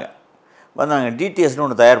என்கிட்ட வந்தாங்க. டிடிஎஸ்னு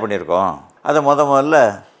ஒன்று தயார் பண்ணியிருக்கோம், அதை முதல்ல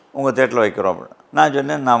உங்கள் தேட்டரில் வைக்கிறோம் அப்படின்னு. நான்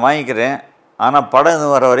சொன்னேன், நான் வாங்கிக்கிறேன், ஆனால் படம்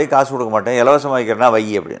வர வரைக்கும் காசு கொடுக்க மாட்டேன், இலவசமாக வைக்கிறேன்னா வை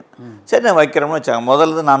அப்படின்னு. சரி நான் வைக்கிறோம்னு வச்சாங்க.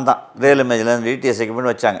 முதல்ல நான் தான் ரியல் இமேஜில் டிடிஎஸ்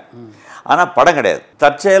எக்யூப்மெண்ட் வச்சாங்க. ஆனால் படம் கிடையாது.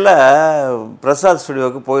 தற்செயலாக பிரசாத்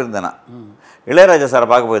ஸ்டுடியோவுக்கு போயிருந்தேன். நான் இளையராஜா சாரை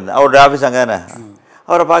பார்க்க போயிருந்தேன். அவருடைய ஆஃபீஸ் அங்கே தானே,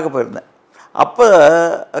 அவரை பார்க்க போயிருந்தேன். அப்போ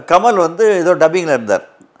கமல் வந்து ஏதோ டப்பிங்கில் இருந்தார்.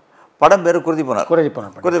 படம் பேர் குருதி போனார்.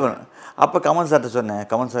 அப்போ கமல் சார்கிட்ட சொன்னேன்,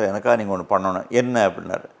 கமல் சார் எனக்காக நீங்கள் ஒன்று பண்ணணும். என்ன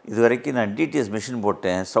அப்படின்னாரு. இது வரைக்கும் நான் டிடிஎஸ் மிஷின்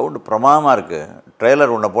போட்டேன், சவுண்டு பிரமாதமாக இருக்குது,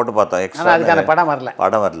 ட்ரெய்லர் ஒன்றை போட்டு பார்த்தோம், எக்ஸ்ட்ரா அதுக்கான படம்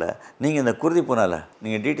வரல. நீங்கள் இந்த குருதி போனால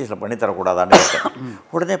நீங்கள் டிடிஎஸில் பண்ணி தரக்கூடாதான்னு கேட்டேன்.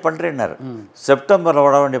 உடனே பண்ணுறேன்னாரு. செப்டம்பரில்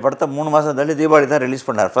வர வேண்டிய படத்தை 3 மாதம் தள்ளி தீபாவளி தான் ரிலீஸ்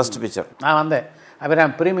பண்ணார் ஃபர்ஸ்ட் பிக்சர். நான் வந்தேன்.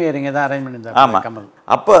 அபிராமி ப்ரீமியரிங்க தான் அரேஞ்ச் பண்ணியிருந்தார். ஆமாம் கமல்.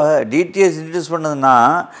 அப்போ டிடிஎஸ் இன்ட்ரடியூஸ் பண்ணதுன்னா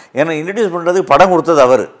எனக்கு இன்ட்ரடியூஸ் பண்ணுறதுக்கு படம் கொடுத்தது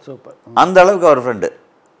அவர். சூப்பர். அந்த அளவுக்கு அவர் ஃப்ரெண்டு.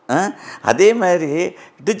 அதே மாதிரி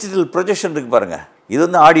டிஜிட்டல் ப்ரொஜெக்ஷன் இருக்குது பாருங்கள், இது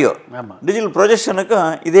வந்து ஆடியோ. டிஜிட்டல் ப்ரொஜெக்ஷனுக்கும்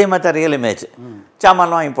இதே மாதிரி தான் ரியல் இமேஜ்.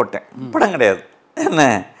 சாமான் வாங்கி போட்டேன், படம் கிடையாது என்ன.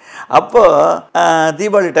 அப்போது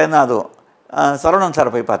தீபாவளி டைம் தான். அதுவும் சரவணன்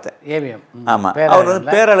சாரை போய் பார்த்தேன். ஏவிஎம். ஆமாம், அவர்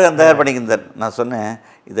வந்து பேரழகன் தயார் பண்ணிக்கிந்தார். நான் சொன்னேன்,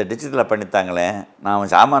 இதை டிஜிட்டலாக பண்ணித்தாங்களே,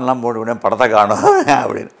 நான் சாமான்லாம் போட்டு விட படத்தை காணும்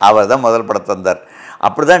அப்படின்னு. அவர் தான் முதல் படத்தை தந்தார்.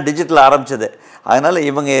 அப்படி தான் டிஜிட்டல் ஆரம்பித்தது. அதனால்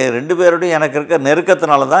இவங்க 2 பேரோடையும் எனக்கு இருக்க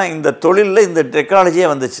நெருக்கத்தினால தான் இந்த தொழிலில் இந்த டெக்னாலஜியே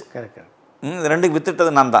வந்துச்சு. கரெக்ட். இது 2க்கு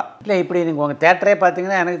வித்துட்டது நான் தான். இல்லை இப்படி நீங்கள் உங்கள் தேட்டரே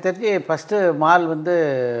பார்த்தீங்கன்னா எனக்கு தெரிஞ்சு ஃபஸ்ட்டு மால் வந்து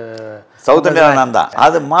சவுத் இந்தியாவில் நான் தான்.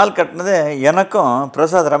 அது மால் கட்டினது எனக்கும்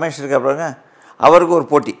பிரசாத் ரமேஷ் இருக்க பாருங்க, அவருக்கும் ஒரு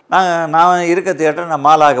போட்டி. நான் இருக்க தியேட்டர் நான்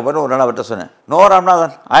மால் ஆக போகிறேன். ஒரு நாள் அவர்கிட்ட சொன்னேன், no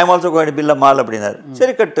Ramanathan, I am also going to build mall அப்படின்னாரு.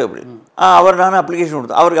 சரி கட்டு அப்படி. அவர் நான் அப்ளிகேஷன்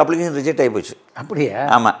கொடுத்தேன். அவருக்கு அப்ளிகேஷன் ரிஜெக்ட் ஆகி போச்சு. அப்படியே?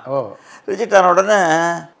 ஆமாம். ஓ, ரிஜெக்ட் ஆன உடனே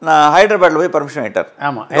நான் ஹைதராபாத்தில் போய் பர்மிஷன் வாங்கிட்டார்.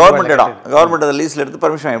 ஆமாம், கவர்மெண்ட் இடம், கவர்மெண்ட் அதை லீஸில் எடுத்து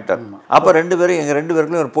பர்மிஷன் வாங்கிட்டார். அப்போ 2 பேரும் எங்கள் 2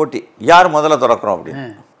 பேருக்குள்ளேயும் ஒரு போட்டி, யார் முதல்ல திறக்கிறோம் அப்படின்னு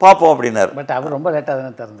பார்ப்போம் அப்படின்னாரு. பட் அவர் ரொம்ப லேட்டாக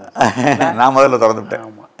தானே திறந்தார். நான் முதல்ல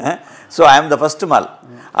திறந்துவிட்டேன். So I am the first mall,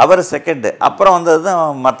 our second. அப்புறம் வந்தது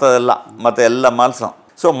தான் மற்ற எல்லா மால்ஸும்.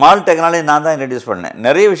 ஸோ மால் டெக்னாலஜி நான் தான் இன்ட்ரடியூஸ் பண்ணேன்.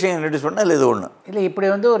 நிறைய விஷயம் இன்ட்ரடியூஸ் பண்ணேன், இல்லை இது ஒன்று. இல்லை இப்படி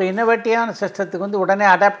வந்து ஒரு இன்னோவேட்டிவான சிஸ்டத்துக்கு வந்து உடனே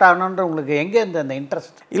அடாப்ட் ஆகணுன்ற உங்களுக்கு எங்கே இருந்து அந்த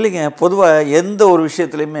இன்ட்ரெஸ்ட்? இல்லைங்க, பொதுவாக எந்த ஒரு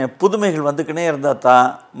விஷயத்துலையுமே புதுமைகள் வந்துக்கினே இருந்தால் தான்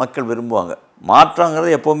மக்கள் விரும்புவாங்க.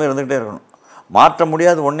 மாற்றங்கிறது எப்போவுமே இருந்துக்கிட்டே இருக்கணும். மாற்ற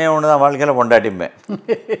முடியாது ஒன்றே ஒன்று தான் வாழ்க்கையில் கொண்டாட்டிப்பேன்.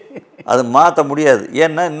 அது மாற்ற முடியாது,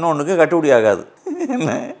 ஏன்னா இன்னொன்றுக்கு கட்டுப்படி ஆகாது.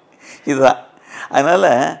 என்ன இதுதான்.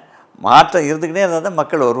 அதனால் மாற்றம் இருந்துக்கிட்டே இருந்தால் தான்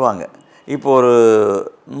மக்கள் வருவாங்க. இப்போ ஒரு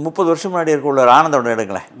 30 வருஷம் முன்னாடி இருக்க உள்ள ஆனந்தோட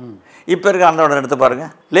எடுங்களேன், இப்போ இருக்க ஆனந்தோட எடுத்து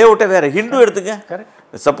பாருங்கள், லே அவுட்டே வேறு. ஹிந்து எடுத்துங்க,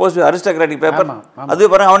 சப்போஸ் அரிஸ்டோக்ராட்டிக் பேப்பர் அது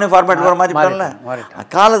பாருங்க, அவனே ஃபார்மேட் வர மாதிரி பண்ணல.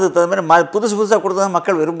 காலத்துக்கு தகுந்த மாதிரி புதுசு புதுசாக கொடுத்தா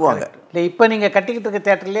மக்கள் விரும்புவாங்க. இல்லை இப்போ நீங்கள் கட்டிக்கிட்டு இருக்க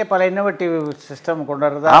தேட்டர்லேயே பல இன்னோவேட்டிவ் சிஸ்டம் கொண்டு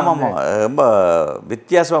வரது. ஆமாம், ரொம்ப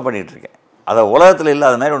வித்தியாசமாக பண்ணிகிட்ருக்கேன். அதை உலகத்தில்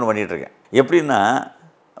இல்லாத மாதிரி ஒன்று பண்ணிகிட்ருக்கேன். எப்படின்னா,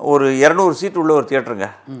 ஒரு 200 சீட் உள்ள ஒரு தியேட்டருங்க,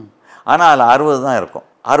 ஆனால் அதில் 60 தான் இருக்கும்.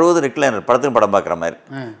 60 ரெக்லைனர், படத்துக்கு படம் பார்க்குற மாதிரி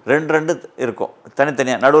 2 இருக்கும்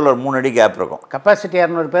தனித்தனியாக, நடுவில் ஒரு 3 அடி கேப் இருக்கும். கெப்பாசிட்டி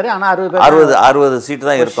 200 பேர், ஆனால் 60 சீட்டு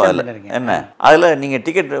தான் இருக்கும் அதில். என்ன அதில் நீங்கள்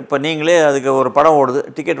டிக்கெட், இப்போ நீங்களே அதுக்கு ஒரு படம் ஓடுது,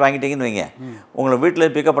 டிக்கெட் வாங்கிட்டீங்கன்னு வைங்க, உங்களை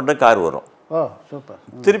வீட்டில் பிக்கப் பண்ணுறது கார் வரும். ஓ சூப்பர்.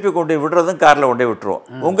 திருப்பி கொண்டு போய் விடுறதும் காரில் கொண்டு போய் விட்டுருவோம்.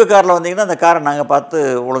 உங்கள் காரில் வந்தீங்கன்னா அந்த காரை நாங்கள் பார்த்து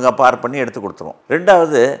ஒழுங்காக பார்க் பண்ணி எடுத்து கொடுத்துருவோம்.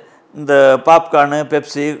 ரெண்டாவது, இந்த பாப்கார்னு,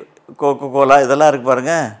 பெப்சி, கோகோ கோலா இதெல்லாம் இருக்குது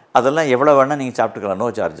பாருங்கள், அதெல்லாம் எவ்வளோ வேணால் நீங்கள் சாப்பிட்டுக்கலாம், நோ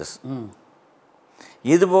சார்ஜஸ்.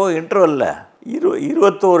 இது போக இன்டர்வலில்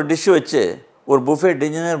 21 டிஷ் வச்சு ஒரு புஃபே,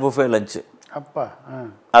 டின்னர் புஃபே, லஞ்சு. அப்பா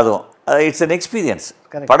அதுவும் இட்ஸ் அன் எக்ஸ்பீரியன்ஸ்.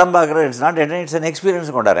 படம் பார்க்குற it's not it's an experience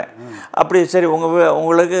கொண்டாடுறேன். அப்படி சரி,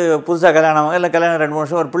 உங்களுக்கு புதுசாக கல்யாணம் இல்லை, கல்யாணம் 2-3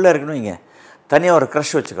 வருஷம் ஒரு பிள்ளை இருக்குன்னு வைங்க, தனியாக ஒரு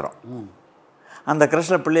க்ரஷ் வச்சுக்கிறோம். அந்த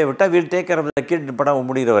க்ரஷில் பிள்ளையை விட்டால் wheel take care of the kid படம்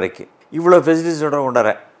முடிகிற வரைக்கும் இவ்வளோ ஃபெசிலிட்டிஸோட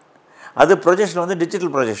கொண்டாடுறேன். அது ப்ரொஜெக்ஷன் வந்து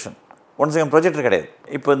digital projection, one second projector கிடையாது.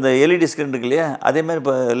 இப்போ இந்த எல்இடி ஸ்க்ரீன் இருக்கு இல்லையா, அதேமாதிரி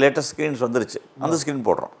இப்போ லேட்டஸ்ட் ஸ்க்ரீன்ஸ் வந்துருச்சு, அந்த ஸ்க்ரீன்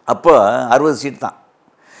போடுறோம். அப்போ 60 சீட் தான்.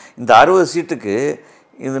 இந்த 60 சீட்டுக்கு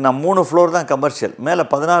இது நான் 3 ஃப்ளோர் தான் கமர்ஷியல், மேலே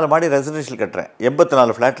 14 மாடி ரெசிடென்ஷியல் கட்டுறேன்,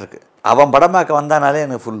 84 ஃப்ளாட் இருக்குது. அவன் படம் பார்க்க வந்தானாலே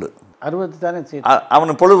எனக்கு ஃபுல்லு 60 தானே சீட்.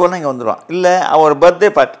 அவனுக்கு பொழுது போனால் இங்கே வந்துடுவான். இல்லை அவன் ஒரு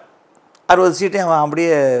பர்த்டே பார்ட்டி 60 சீட்டையும் அவன்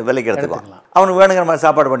அப்படியே விலைக்கு எடுத்துக்குவான். அவனுக்கு வேணுங்கிற மாதிரி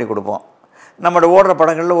சாப்பாடு பண்ணி கொடுப்போம். நம்மளோட ஓடுற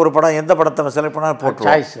படங்களில் ஒரு படம் எந்த படத்தை செலக்ட் பண்ணால்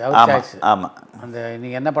போட்டுருவோம். ஆமாம், அந்த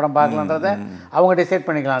நீங்கள் என்ன படம் பார்க்கலான்றதை அவங்க டிசைட்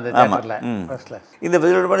பண்ணிக்கலாம் அந்த தேட்டரில். இந்த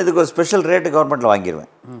ஃபெசிலிட்டி பண்ணி இதுக்கு ஒரு ஸ்பெஷல் ரேட்டு கவர்மெண்ட்டில்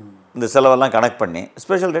வாங்கிடுவேன். இந்த செலவெல்லாம் கனெக்ட் பண்ணி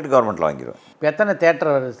ஸ்பெஷல் ரேட்டு கவர்மெண்ட்டில் வாங்கிடுவேன். இப்போ எத்தனை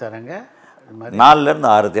தேட்டர் வருது சார் அங்கே? 4லேருந்து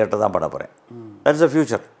 6 தேட்டர் தான் பண்ண போகிறேன். That's a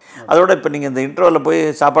future. அதோட இப்போ நீங்கள் இந்த இன்டர்வலில் போய்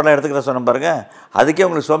சாப்பாடெலாம் எடுத்துக்கிற சொன்ன பாருங்கள், அதுக்கே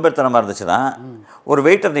உங்களுக்கு சோம்பேறித்தனமாக இருந்துச்சுன்னா ஒரு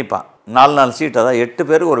வெயிட்டர் நிற்பான். 4 சீட், அதான் 8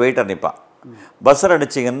 பேருக்கு ஒரு வெயிட்டர் நிற்பான். பஸ்ஸர்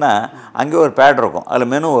அடிச்சிங்கன்னா அங்கே ஒரு பேட் இருக்கும், அதில்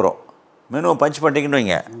மெனு வரும். மெனுவை பஞ்ச் பண்ணிட்டீங்கன்னு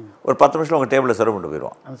வைங்க, ஒரு 10 நிமிஷம் உங்கள் டேபிளில் சர்வ் பண்ணிட்டு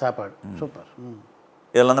போயிடுவோம். அந்த சாப்பாடு சூப்பர்.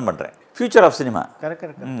 இதெல்லாம் தான் பண்ணுறேன். Future of cinema.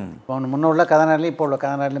 கரெக்ட். இப்போ முன்ன உள்ள கதாநாயகலையும் இப்போ உள்ள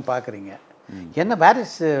கதாநாயகலையும் பார்க்குறீங்க, என்ன வேர்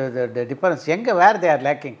இஸ் டிஃபரன்ஸ்? எங்கே வேர் தே ஆர்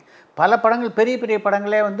லேக்கிங்? பல படங்கள், பெரிய பெரிய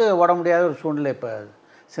படங்களே வந்து ஓட முடியாத ஒரு சூழ்நிலை இப்போ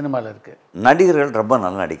சினிமாவில் இருக்குது. நடிகர்கள் ரொம்ப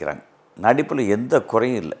நல்லா நடிக்கிறாங்க, நடிப்பில் எந்த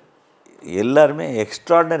குறையும் இல்லை, எல்லாருமே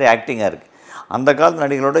எக்ஸ்ட்ராடினரி ஆக்டிங்காக இருக்குது. அந்த காலத்து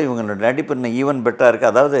நடிகளோட இவங்களோட நடிப்பு இன்னும் ஈவன் பெட்டராக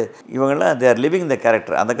இருக்குது. அதாவது இவங்களாம் they are living the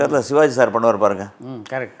character. அந்த காலத்தில் சிவாஜி சார் பண்ணுவார் பாருங்க,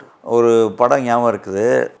 கரெக்ட். ஒரு படம் ஞாபகம் இருக்குது,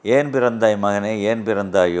 ஏன் பிறந்தாய் மகனே ஏன்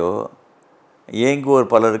பிறந்தாயோ, ஏங்குவோர்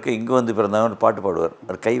பலருக்கு இங்கே வந்து பிறந்தாங்க பாட்டு பாடுவார்.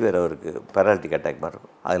 அவர் கை வேறு, அவருக்கு பேராலிட்டிக் அட்டாக் மாதிரி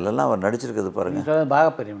இருக்கும். அதிலெல்லாம் அவர் நடிச்சிருக்கிறது பாருங்கள்,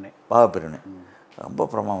 பாகப்பிரிவினை ரொம்ப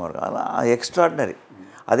பிரமாதமாக இருக்கும். அதெல்லாம் எக்ஸ்ட்ராடினரி.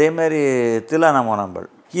 அதேமாதிரி தில்லானா மோனாம்பல்,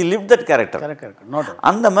 he lived that character.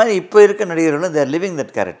 அந்த மாதிரி இப்போ இருக்க நடிகர்களும் they are living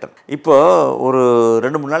that character. இப்போது ஒரு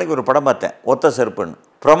 2-3 நாளைக்கு ஒரு படம் பார்த்தேன், ஒத்த செருப்புன்னு.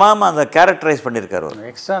 பிரமாமா அந்த கேரக்டரைஸ் பண்ணியிருக்காரு,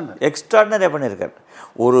 எக்ஸ்ட்ராடினரியாக பண்ணியிருக்காரு.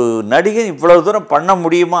 ஒரு நடிகை இவ்வளவு தூரம் பண்ண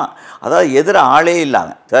முடியுமா? அதாவது எதிர ஆளே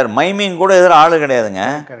இல்லாமல், சார் மைமிங் கூட எதிர ஆள் கிடையாதுங்க,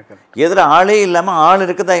 எதிர ஆளே இல்லாமல் ஆள்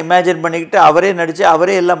இருக்குதா இமேஜின் பண்ணிக்கிட்டு அவரே நடித்து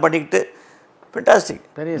அவரே எல்லாம் பண்ணிக்கிட்டு, ஃபென்டாஸ்டிக்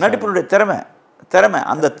நடிப்பினுடைய திறமை,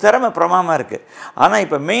 அந்த திறமை பிரமாதமாக இருக்குது. ஆனால்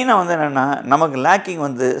இப்போ மெயினாக வந்து என்னென்னா, நமக்கு லேக்கிங்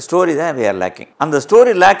வந்து ஸ்டோரி தான். We are lacking. அந்த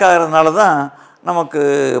ஸ்டோரி லேக் ஆகிறதுனால தான் நமக்கு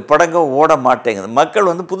படங்கள் ஓட மாட்டேங்குது.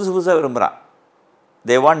 மக்கள் வந்து புதுசாக விரும்புகிறான்.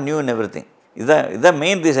 They want new in every thing. இதான்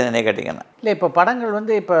மெயின் ரீசன் என்ன கேட்டிங்கன்னா. இல்லை இப்போ படங்கள்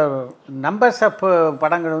வந்து இப்போ நம்பர்ஸ் ஆஃப்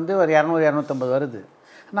படங்கள் வந்து ஒரு 200-250 வருது.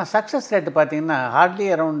 ஆனால் சக்ஸஸ் ரேட்டு பார்த்தீங்கன்னா ஹார்ட்லி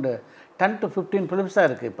அரௌண்டு 10 to 15 ஃபிலிம்ஸ் தான்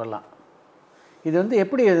இருக்குது இப்போல்லாம். இது வந்து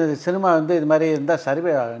எப்படி சினிமா வந்து இது மாதிரி இருந்தால்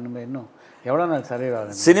சர்வே ஆகணும்? இன்னும் எவ்வளோ நாள் சர்வே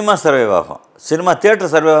ஆகும்? சினிமா சர்வே ஆகும், cinema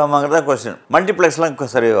theatre survey ஆகுங்கிறதா question. மல்டிப்ளெக்ஸ்லாம்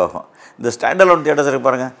survey ஆகும். இந்த ஸ்டாண்டர்லோன் தியேட்டர்ஸ் இருக்கு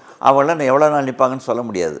பாருங்கள், அவங்களாம் எவ்வளோ நாள் நிற்பாங்கன்னு சொல்ல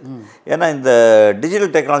முடியாது. ஏன்னா இந்த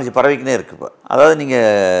டிஜிட்டல் டெக்னாலஜி பரவிக்கினே இருக்குது இப்போ. அதாவது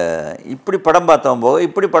நீங்கள் இப்படி படம் பார்த்தோம் போக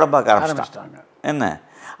இப்படி படம் பார்க்க ஆரம்பிச்சிட்டாங்க. என்ன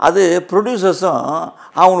அது ப்ரொடியூசர்ஸும்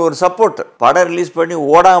அவங்களுக்கு ஒரு சப்போர்ட். படம் ரிலீஸ் பண்ணி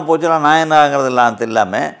ஓடாமல் போச்சுன்னா நான் என்ன ஆகிறதுலாம்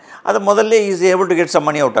இல்லாமல் அதை முதல்ல is able to get some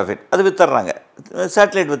money out of it. அது வித்துடுறாங்க,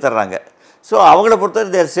 சேட்டலைட் வித்துடுறாங்க, ஸோ அவங்கள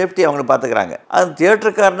பொறுத்தவரை தேர் சேஃப்டி அவங்கள பார்த்துக்கிறாங்க. அது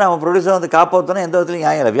தியேட்டருக்காரன்னு அவன் ப்ரொடியூசர் வந்து காப்பாற்றணும் எந்த விதத்துலையும்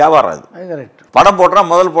நியாயம் இல்லை, வியாபாரம் அது. கரெக்ட். படம் போடுறான்,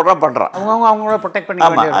 முதல் போடுறான், பண்ணுறான், அவங்களோட ப்ரொடெக்ட் பண்ணி.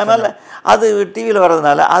 ஆமாம். அதனால் அது டிவியில்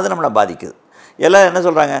வர்றதுனால அது நம்மளை பாதிக்குது. எல்லாம் என்ன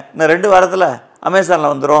சொல்கிறாங்க, இன்னும் 2 வாரத்தில்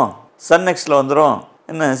அமேசானில் வந்துடும், சன் நெக்ஸ்ட்டில் வந்துடும்,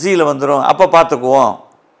 இன்னும் ஜியில் வந்துடும், அப்போ பார்த்துக்குவோம்.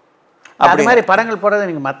 அது மாதிரி படங்கள் போடுறது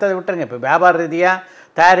நீங்கள் மற்றதை விட்டுருங்க. இப்போ வியாபார ரீதியாக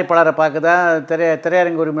தயாரிப்பாளரை பார்க்குதா,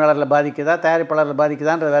 திரையரங்கு உரிமையாளரில் பாதிக்குதா, தயாரிப்பாளரில்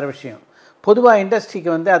பாதிக்குதான்ற வேறு விஷயம். பொதுவாக இண்டஸ்ட்ரிக்கு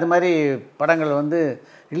வந்து அது மாதிரி படங்கள் வந்து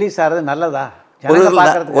ரிலீஸ் ஆகிறது நல்லதா?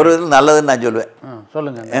 ஒரு இதில் நல்லதுன்னு நான் சொல்லுவேன்.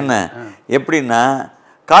 சொல்லுங்கள். என்ன எப்படின்னா,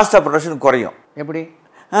 காஸ்ட் ஆஃப் ப்ரொடக்ஷன் குறையும். எப்படி?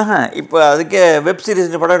 இப்போ அதுக்கே வெப்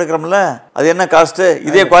சீரிஸ் படம் எடுக்கிறோம்ல, அது என்ன காஸ்ட்டு,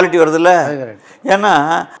 இதே குவாலிட்டி வருதுல்ல. ஏன்னா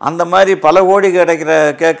அந்த மாதிரி பல கோடி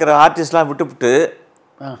கேட்குற ஆர்டிஸ்ட்லாம் விட்டுவிட்டு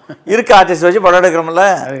இருக்க ஆர்டிஸ்ட் வச்சு படம் எடுக்கிறோம்ல.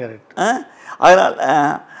 அதனால்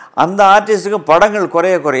அந்த ஆர்டிஸ்ட்டுக்கு படங்கள்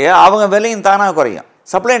குறைய அவங்க விலையும் தானாக குறையும்.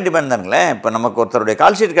 Supply and demand தானுங்களேன். இப்போ நமக்கு ஒருத்தருடைய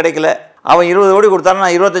கால் ஷீட் கிடைக்கல, அவன் 20 கோடி கொடுத்தாலும்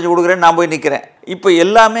நான் 25 கொடுக்குறேன்னு நான் போய் நிற்கிறேன். இப்போ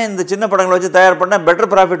எல்லாமே இந்த சின்ன படங்களை வச்சு தயார் பண்ணால் பெட்டர்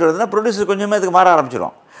ப்ராஃபிட் வருதுன்னா ப்ரொடியூசர் கொஞ்சமே இதுக்கு மாற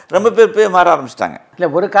ஆரம்பிச்சிடும். ரொம்ப பேர் மாற ஆரம்பிச்சிட்டாங்க. இல்லை,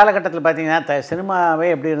 ஒரு காலகட்டத்தில் பார்த்தீங்கன்னா சினிமாவே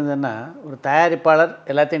எப்படி இருந்ததுன்னா, ஒரு தயாரிப்பாளர்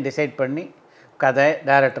எல்லாத்தையும் டிசைட் பண்ணி கதை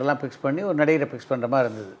டைரக்டர்லாம் ஃபிக்ஸ் பண்ணி ஒரு நடிகரை ஃபிக்ஸ் பண்ணுற மாதிரி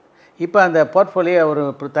இருந்தது. இப்போ அந்த போர்ட்ஃபோலியோ ஒரு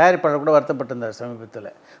தயாரிப்பாளர் கூட வருத்தப்பட்டிருந்தார்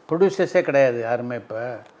சமீபத்தில். ப்ரொடியூசர்ஸே கிடையாது யாருமே. இப்போ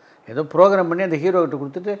ஏதோ ப்ரோக்ராம் பண்ணி அந்த ஹீரோக்கிட்ட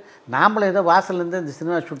கொடுத்துட்டு நாமளும் ஏதோ வாசல்லேருந்து இந்த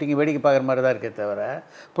சினிமா ஷூட்டிங்கை வேடிக்கை பார்க்குற மாதிரி தான் இருக்கே தவிர,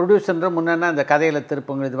 ப்ரொடியூசர்ன்ற முன்னேன்னா அந்த கதையில்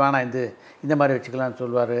திருப்பங்க இது வேணாம், இந்த மாதிரி வச்சுக்கலாம்னு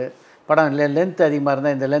சொல்லுவார். படம் இல்லை லென்த் அதிகமாக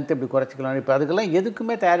இருந்தால் இந்த லென்த் இப்படி குறைச்சிக்கலாம். இப்போ அதுக்கெல்லாம்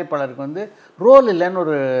எதுக்குமே தயாரிப்பாளருக்கு வந்து ரோல் இல்லைன்னு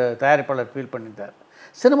ஒரு தயாரிப்பாளர் ஃபீல் பண்ணிட்டார்.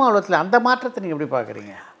 சினிமா உலகத்தில் அந்த மாற்றத்தை நீங்கள் எப்படி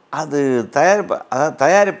பார்க்குறீங்க? அது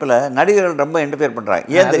தயாரிப்பில் நடிகர்கள் ரொம்ப இன்டர்ஃபியர் பண்ணுறாங்க.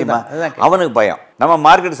 ஏன் தெரியுமா? அவனுக்கு பயம், நம்ம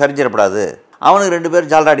மார்க்கெட் சரிஞ்சிடப்படாது. அவனுக்கு 2 பேர்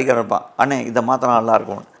ஜால்ரா அடிக்க இருப்பான், அண்ணே இதை மாற்றினா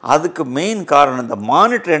நல்லாயிருக்கும். அதுக்கு மெயின் காரணம் இந்த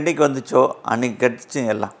மானிட்டர் என்றைக்கு வந்துச்சோ அன்றைக்கி கடிச்சு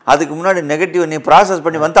எல்லாம். அதுக்கு முன்னாடி நெகட்டிவ் நீ ப்ராசஸ்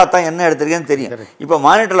பண்ணி வந்தால் தான் என்ன எடுத்துருக்கேன்னு தெரியும். இப்போ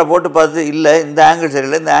மானிட்டரில் போட்டு பார்த்து இல்லை இந்த ஆங்கிள்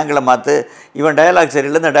சரியில்லை, இந்த ஆங்கிளை மாற்று, இவன் டயலாக்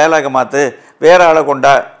சரியில்லை, இந்த டயலாகை மாற்று, வேறு ஆளை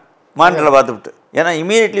கொண்டா, மானிட்டரில் பார்த்துவிட்டு. ஏன்னா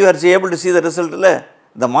immediately you are able to see the ரிசல்ட்டில்.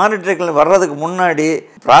 இந்த மானிட்டர்கள் வர்றதுக்கு முன்னாடி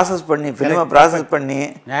ப்ராசஸ் பண்ணி ஃபிலிமை ப்ராசஸ் பண்ணி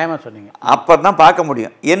நியாயமாக சொன்னீங்க, அப்போ தான் பார்க்க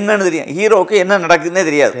முடியும். என்னன்னு தெரியும், ஹீரோவுக்கு என்ன நடக்குதுன்னே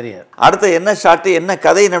தெரியாது. அடுத்த என்ன ஷாட்டு, என்ன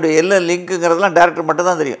கதையினுடைய எல்லா லிங்க்குங்கிறதுலாம் டேரக்டர் மட்டும்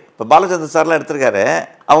தான் தெரியும். இப்போ பாலச்சந்தர் சார்லாம் எடுத்திருக்காரு.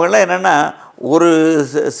 அவங்கெல்லாம் என்னென்னா ஒரு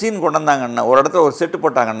சீன் கொண்டு வந்தாங்கன்னா, ஒரு இடத்துல ஒரு செட்டு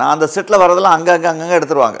போட்டாங்கன்னா அந்த செட்டில் வரதெல்லாம் அங்கங்கே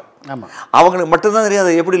எடுத்துருவாங்க. ஆமாம், அவங்களுக்கு மட்டும்தான் தெரியும்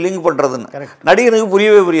அதை எப்படி லிங்க் பண்ணுறதுன்னு. நடிகனுக்கு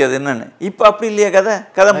புரியவே புரியாது என்னென்னு. இப்போ அப்படி இல்லையா,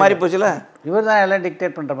 கதை மாறி போச்சுல. இவர் தான் எல்லாம்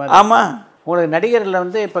டிக்டேட் பண்ணுற மாதிரி. ஆமாம். உங்களுக்கு நடிகரில்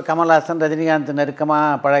வந்து இப்போ கமல்ஹாசன், ரஜினிகாந்த் நெருக்கமாக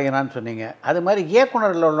பழகினான்னு சொன்னீங்க. அது மாதிரி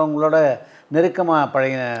இயக்குனரில் உள்ளவங்களோட நெருக்கமாக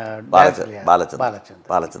பழகின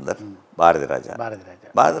பாலச்சந்தர்,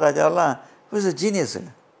 பாரதிராஜாவெல்லாம் ஜீனியஸுங்க.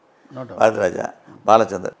 பாரதிராஜா,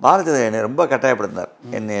 பாலச்சந்தர் என்னை ரொம்ப கட்டாயப்படுத்தினார்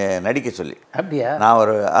என்னை நடிக்க சொல்லி. அப்படியா?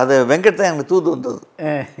 நான் அது வெங்கட் தான் எனக்கு தூது வந்தது.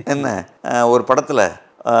 என்ன ஒரு படத்தில்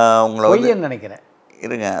உங்களை நினைக்கிறேன்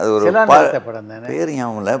இருங்க, அது ஒரு பேர்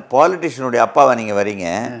ஞாபகம்ல, பாலிட்டிஷியனுடைய அப்பாவை நீங்கள் வரீங்க,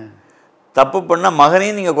 தப்பு பண்ணால்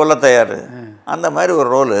மகனையும் நீங்கள் கொல்ல தயார், அந்த மாதிரி ஒரு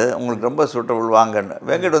ரோலு உங்களுக்கு ரொம்ப சூட்டபுள் வாங்கன்னு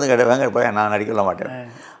வெங்கட் வந்து கேட்டேன். வெங்கட் போய் நான் நடிக்கல மாட்டேன்.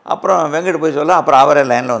 அப்புறம் வெங்கட் போய் சொல்ல, அப்புறம் அவரே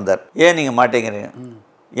லைனில் வந்தார். ஏன் நீங்கள் மாட்டேங்கிறீங்க?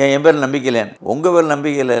 என் பேர் நம்பிக்கை இல்லைன்னு. உங்கள் பேர்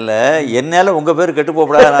நம்பிக்கை இல்லை, என்னால் உங்கள் பேர் கெட்டு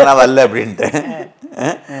போகக்கூடாது, நான் வரல அப்படின்ட்டு,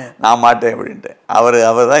 நான் மாட்டேன் அப்படின்ட்டு அவர்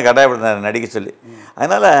தான் கட்டாயப்படுத்தினார் நடிக்க சொல்லி.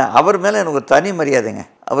 அதனால் அவர் மேலே எனக்கு ஒரு தனி மரியாதைங்க.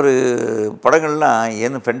 அவர் படங்கள்லாம்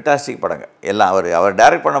என்ன ஃபென்டாஸ்டிக் படங்கள் எல்லாம். அவர்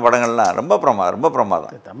டைரக்ட் பண்ண படங்கள்லாம் ரொம்ப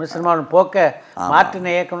பிரமாதம். தமிழ் சினிமாவின் போக்க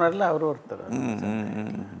மாற்றின இயக்குனரில் அவர் ஒருத்தர்.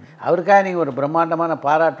 அவருக்காக நீங்கள் ஒரு பிரம்மாண்டமான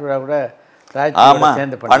பாராட்டு விழா கூட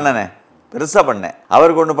சேர்ந்து பண்ணேன், பெருசாக பண்ணேன்.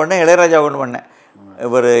 அவருக்கு ஒன்று பண்ணேன், இளையராஜா ஒன்று பண்ணேன்.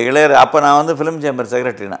 இவர் அப்போ நான் வந்து ஃபிலிம் சேம்பர்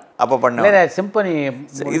செக்ரட்டரினா அப்போ பண்ணேன். சிம்பனி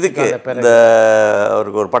இதுக்கு இந்த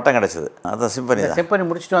அவருக்கு ஒரு பட்டம் கிடச்சிது, அதான் சிம்பனி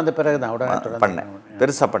முடிச்சுட்டு வந்த பிறகு தான் உடனே பண்ணேன்,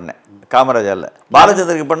 பெருசாக பண்ணேன். காமராஜாவில்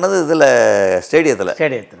பாலச்சந்தருக்கு பண்ணது இதில் ஸ்டேடியத்தில்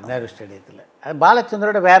நேரு ஸ்டேடியத்தில். அது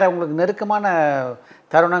பாலச்சந்தரோட வேறு உங்களுக்கு நெருக்கமான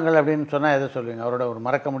தருணங்கள் அப்படின்னு சொன்னால் எதை சொல்லுவீங்க? அவரோட ஒரு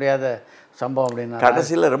மறக்க முடியாத சம்பவம் அப்படின்னு.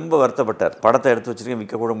 கடைசியில் ரொம்ப வருத்தப்பட்டார், படத்தை எடுத்து வச்சுருக்கேன்,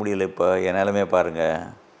 விற்கக்கூட முடியலை, இப்போ என் நிலமே பாருங்கள்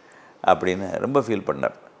அப்படின்னு ரொம்ப ஃபீல்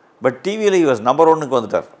பண்ணார். பட் டிவியில் யூஎஸ் நம்பர் 1க்கு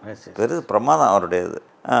வந்துட்டார். பெரு பிரமாதம் அவருடைய இது.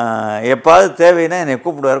 எப்பாவது தேவைன்னா என்னை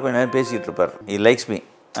கூப்பிடுவார், கொஞ்சம் நேரம் பேசிகிட்டு இருப்பார். லைக்ஸ் மீ,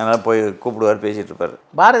 அதனால் போய் கூப்பிடுவார், பேசிகிட்டு இருப்பார்.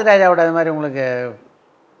 பாரதி ராஜாவோட அது மாதிரி உங்களுக்கு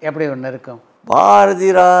எப்படி ஒன்று இருக்கும்? பாரதி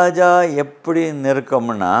ராஜா எப்படி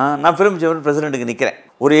நெருக்கம்னா, நான் ஃபிலிம் சேம்பர் பிரசிடெண்ட்டுக்கு நிற்கிறேன்,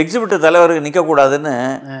 ஒரு எக்ஸிபிட்டர் தலைவருக்கு நிற்கக்கூடாதுன்னு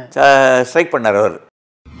ஸ்ட்ரைக் பண்ணார். அவர்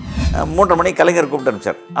 3:30 மணிக்கு கலைஞர் கூப்பிட்டு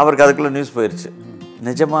அனுப்பிச்சார். அவருக்கு அதுக்குள்ளே நியூஸ் போயிடுச்சு.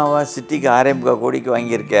 நிஜமாவா சிட்டிக்கு 6.25 கோடிக்கு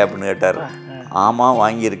வாங்கியிருக்கேன் அப்படின்னு கேட்டார். ஆமாம்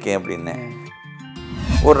வாங்கியிருக்கேன் அப்படின்னு.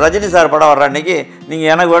 ஒரு ரஜினி சார் படம் வர்ற அன்னைக்கு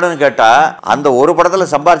நீங்கள் எனக்கு வேணும்னு கேட்டால் அந்த ஒரு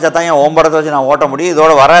படத்தில் சம்பாரிச்சா தான் என் படத்தை வச்சு நான் ஓட்ட முடியும்,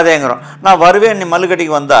 இதோட வராதேங்கிறோம். நான் வருவேன், நீ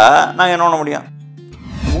மல்லுக்கட்டிக்கு வந்தால் நான் என்ன பண்ண முடியும்?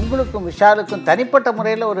 உங்களுக்கும் விஷாலுக்கும் தனிப்பட்ட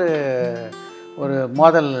முறையில் ஒரு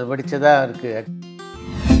மோதல் வெடிச்சதாக இருக்குது.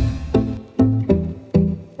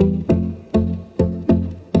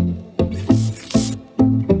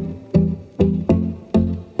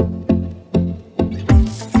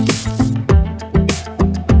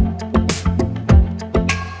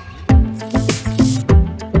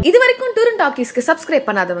 இதுவரைக்கும் டூர் அண்ட் டாக்கீஸ்க்கு சப்ஸ்கிரைப்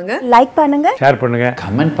பண்ணாதவங்க லைக் பண்ணுங்க, ஷேர் பண்ணுங்க,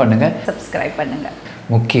 கமெண்ட் பண்ணுங்க, சப்ஸ்கிரைப் பண்ணுங்க,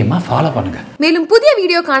 முக்கியமா ஃபாலோ பண்ணுங்க. மேலும் புதிய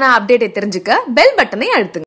வீடியோக்கான அப்டேட்டை தெரிஞ்சுக்க பெல் பட்டனை அழுத்துங்க.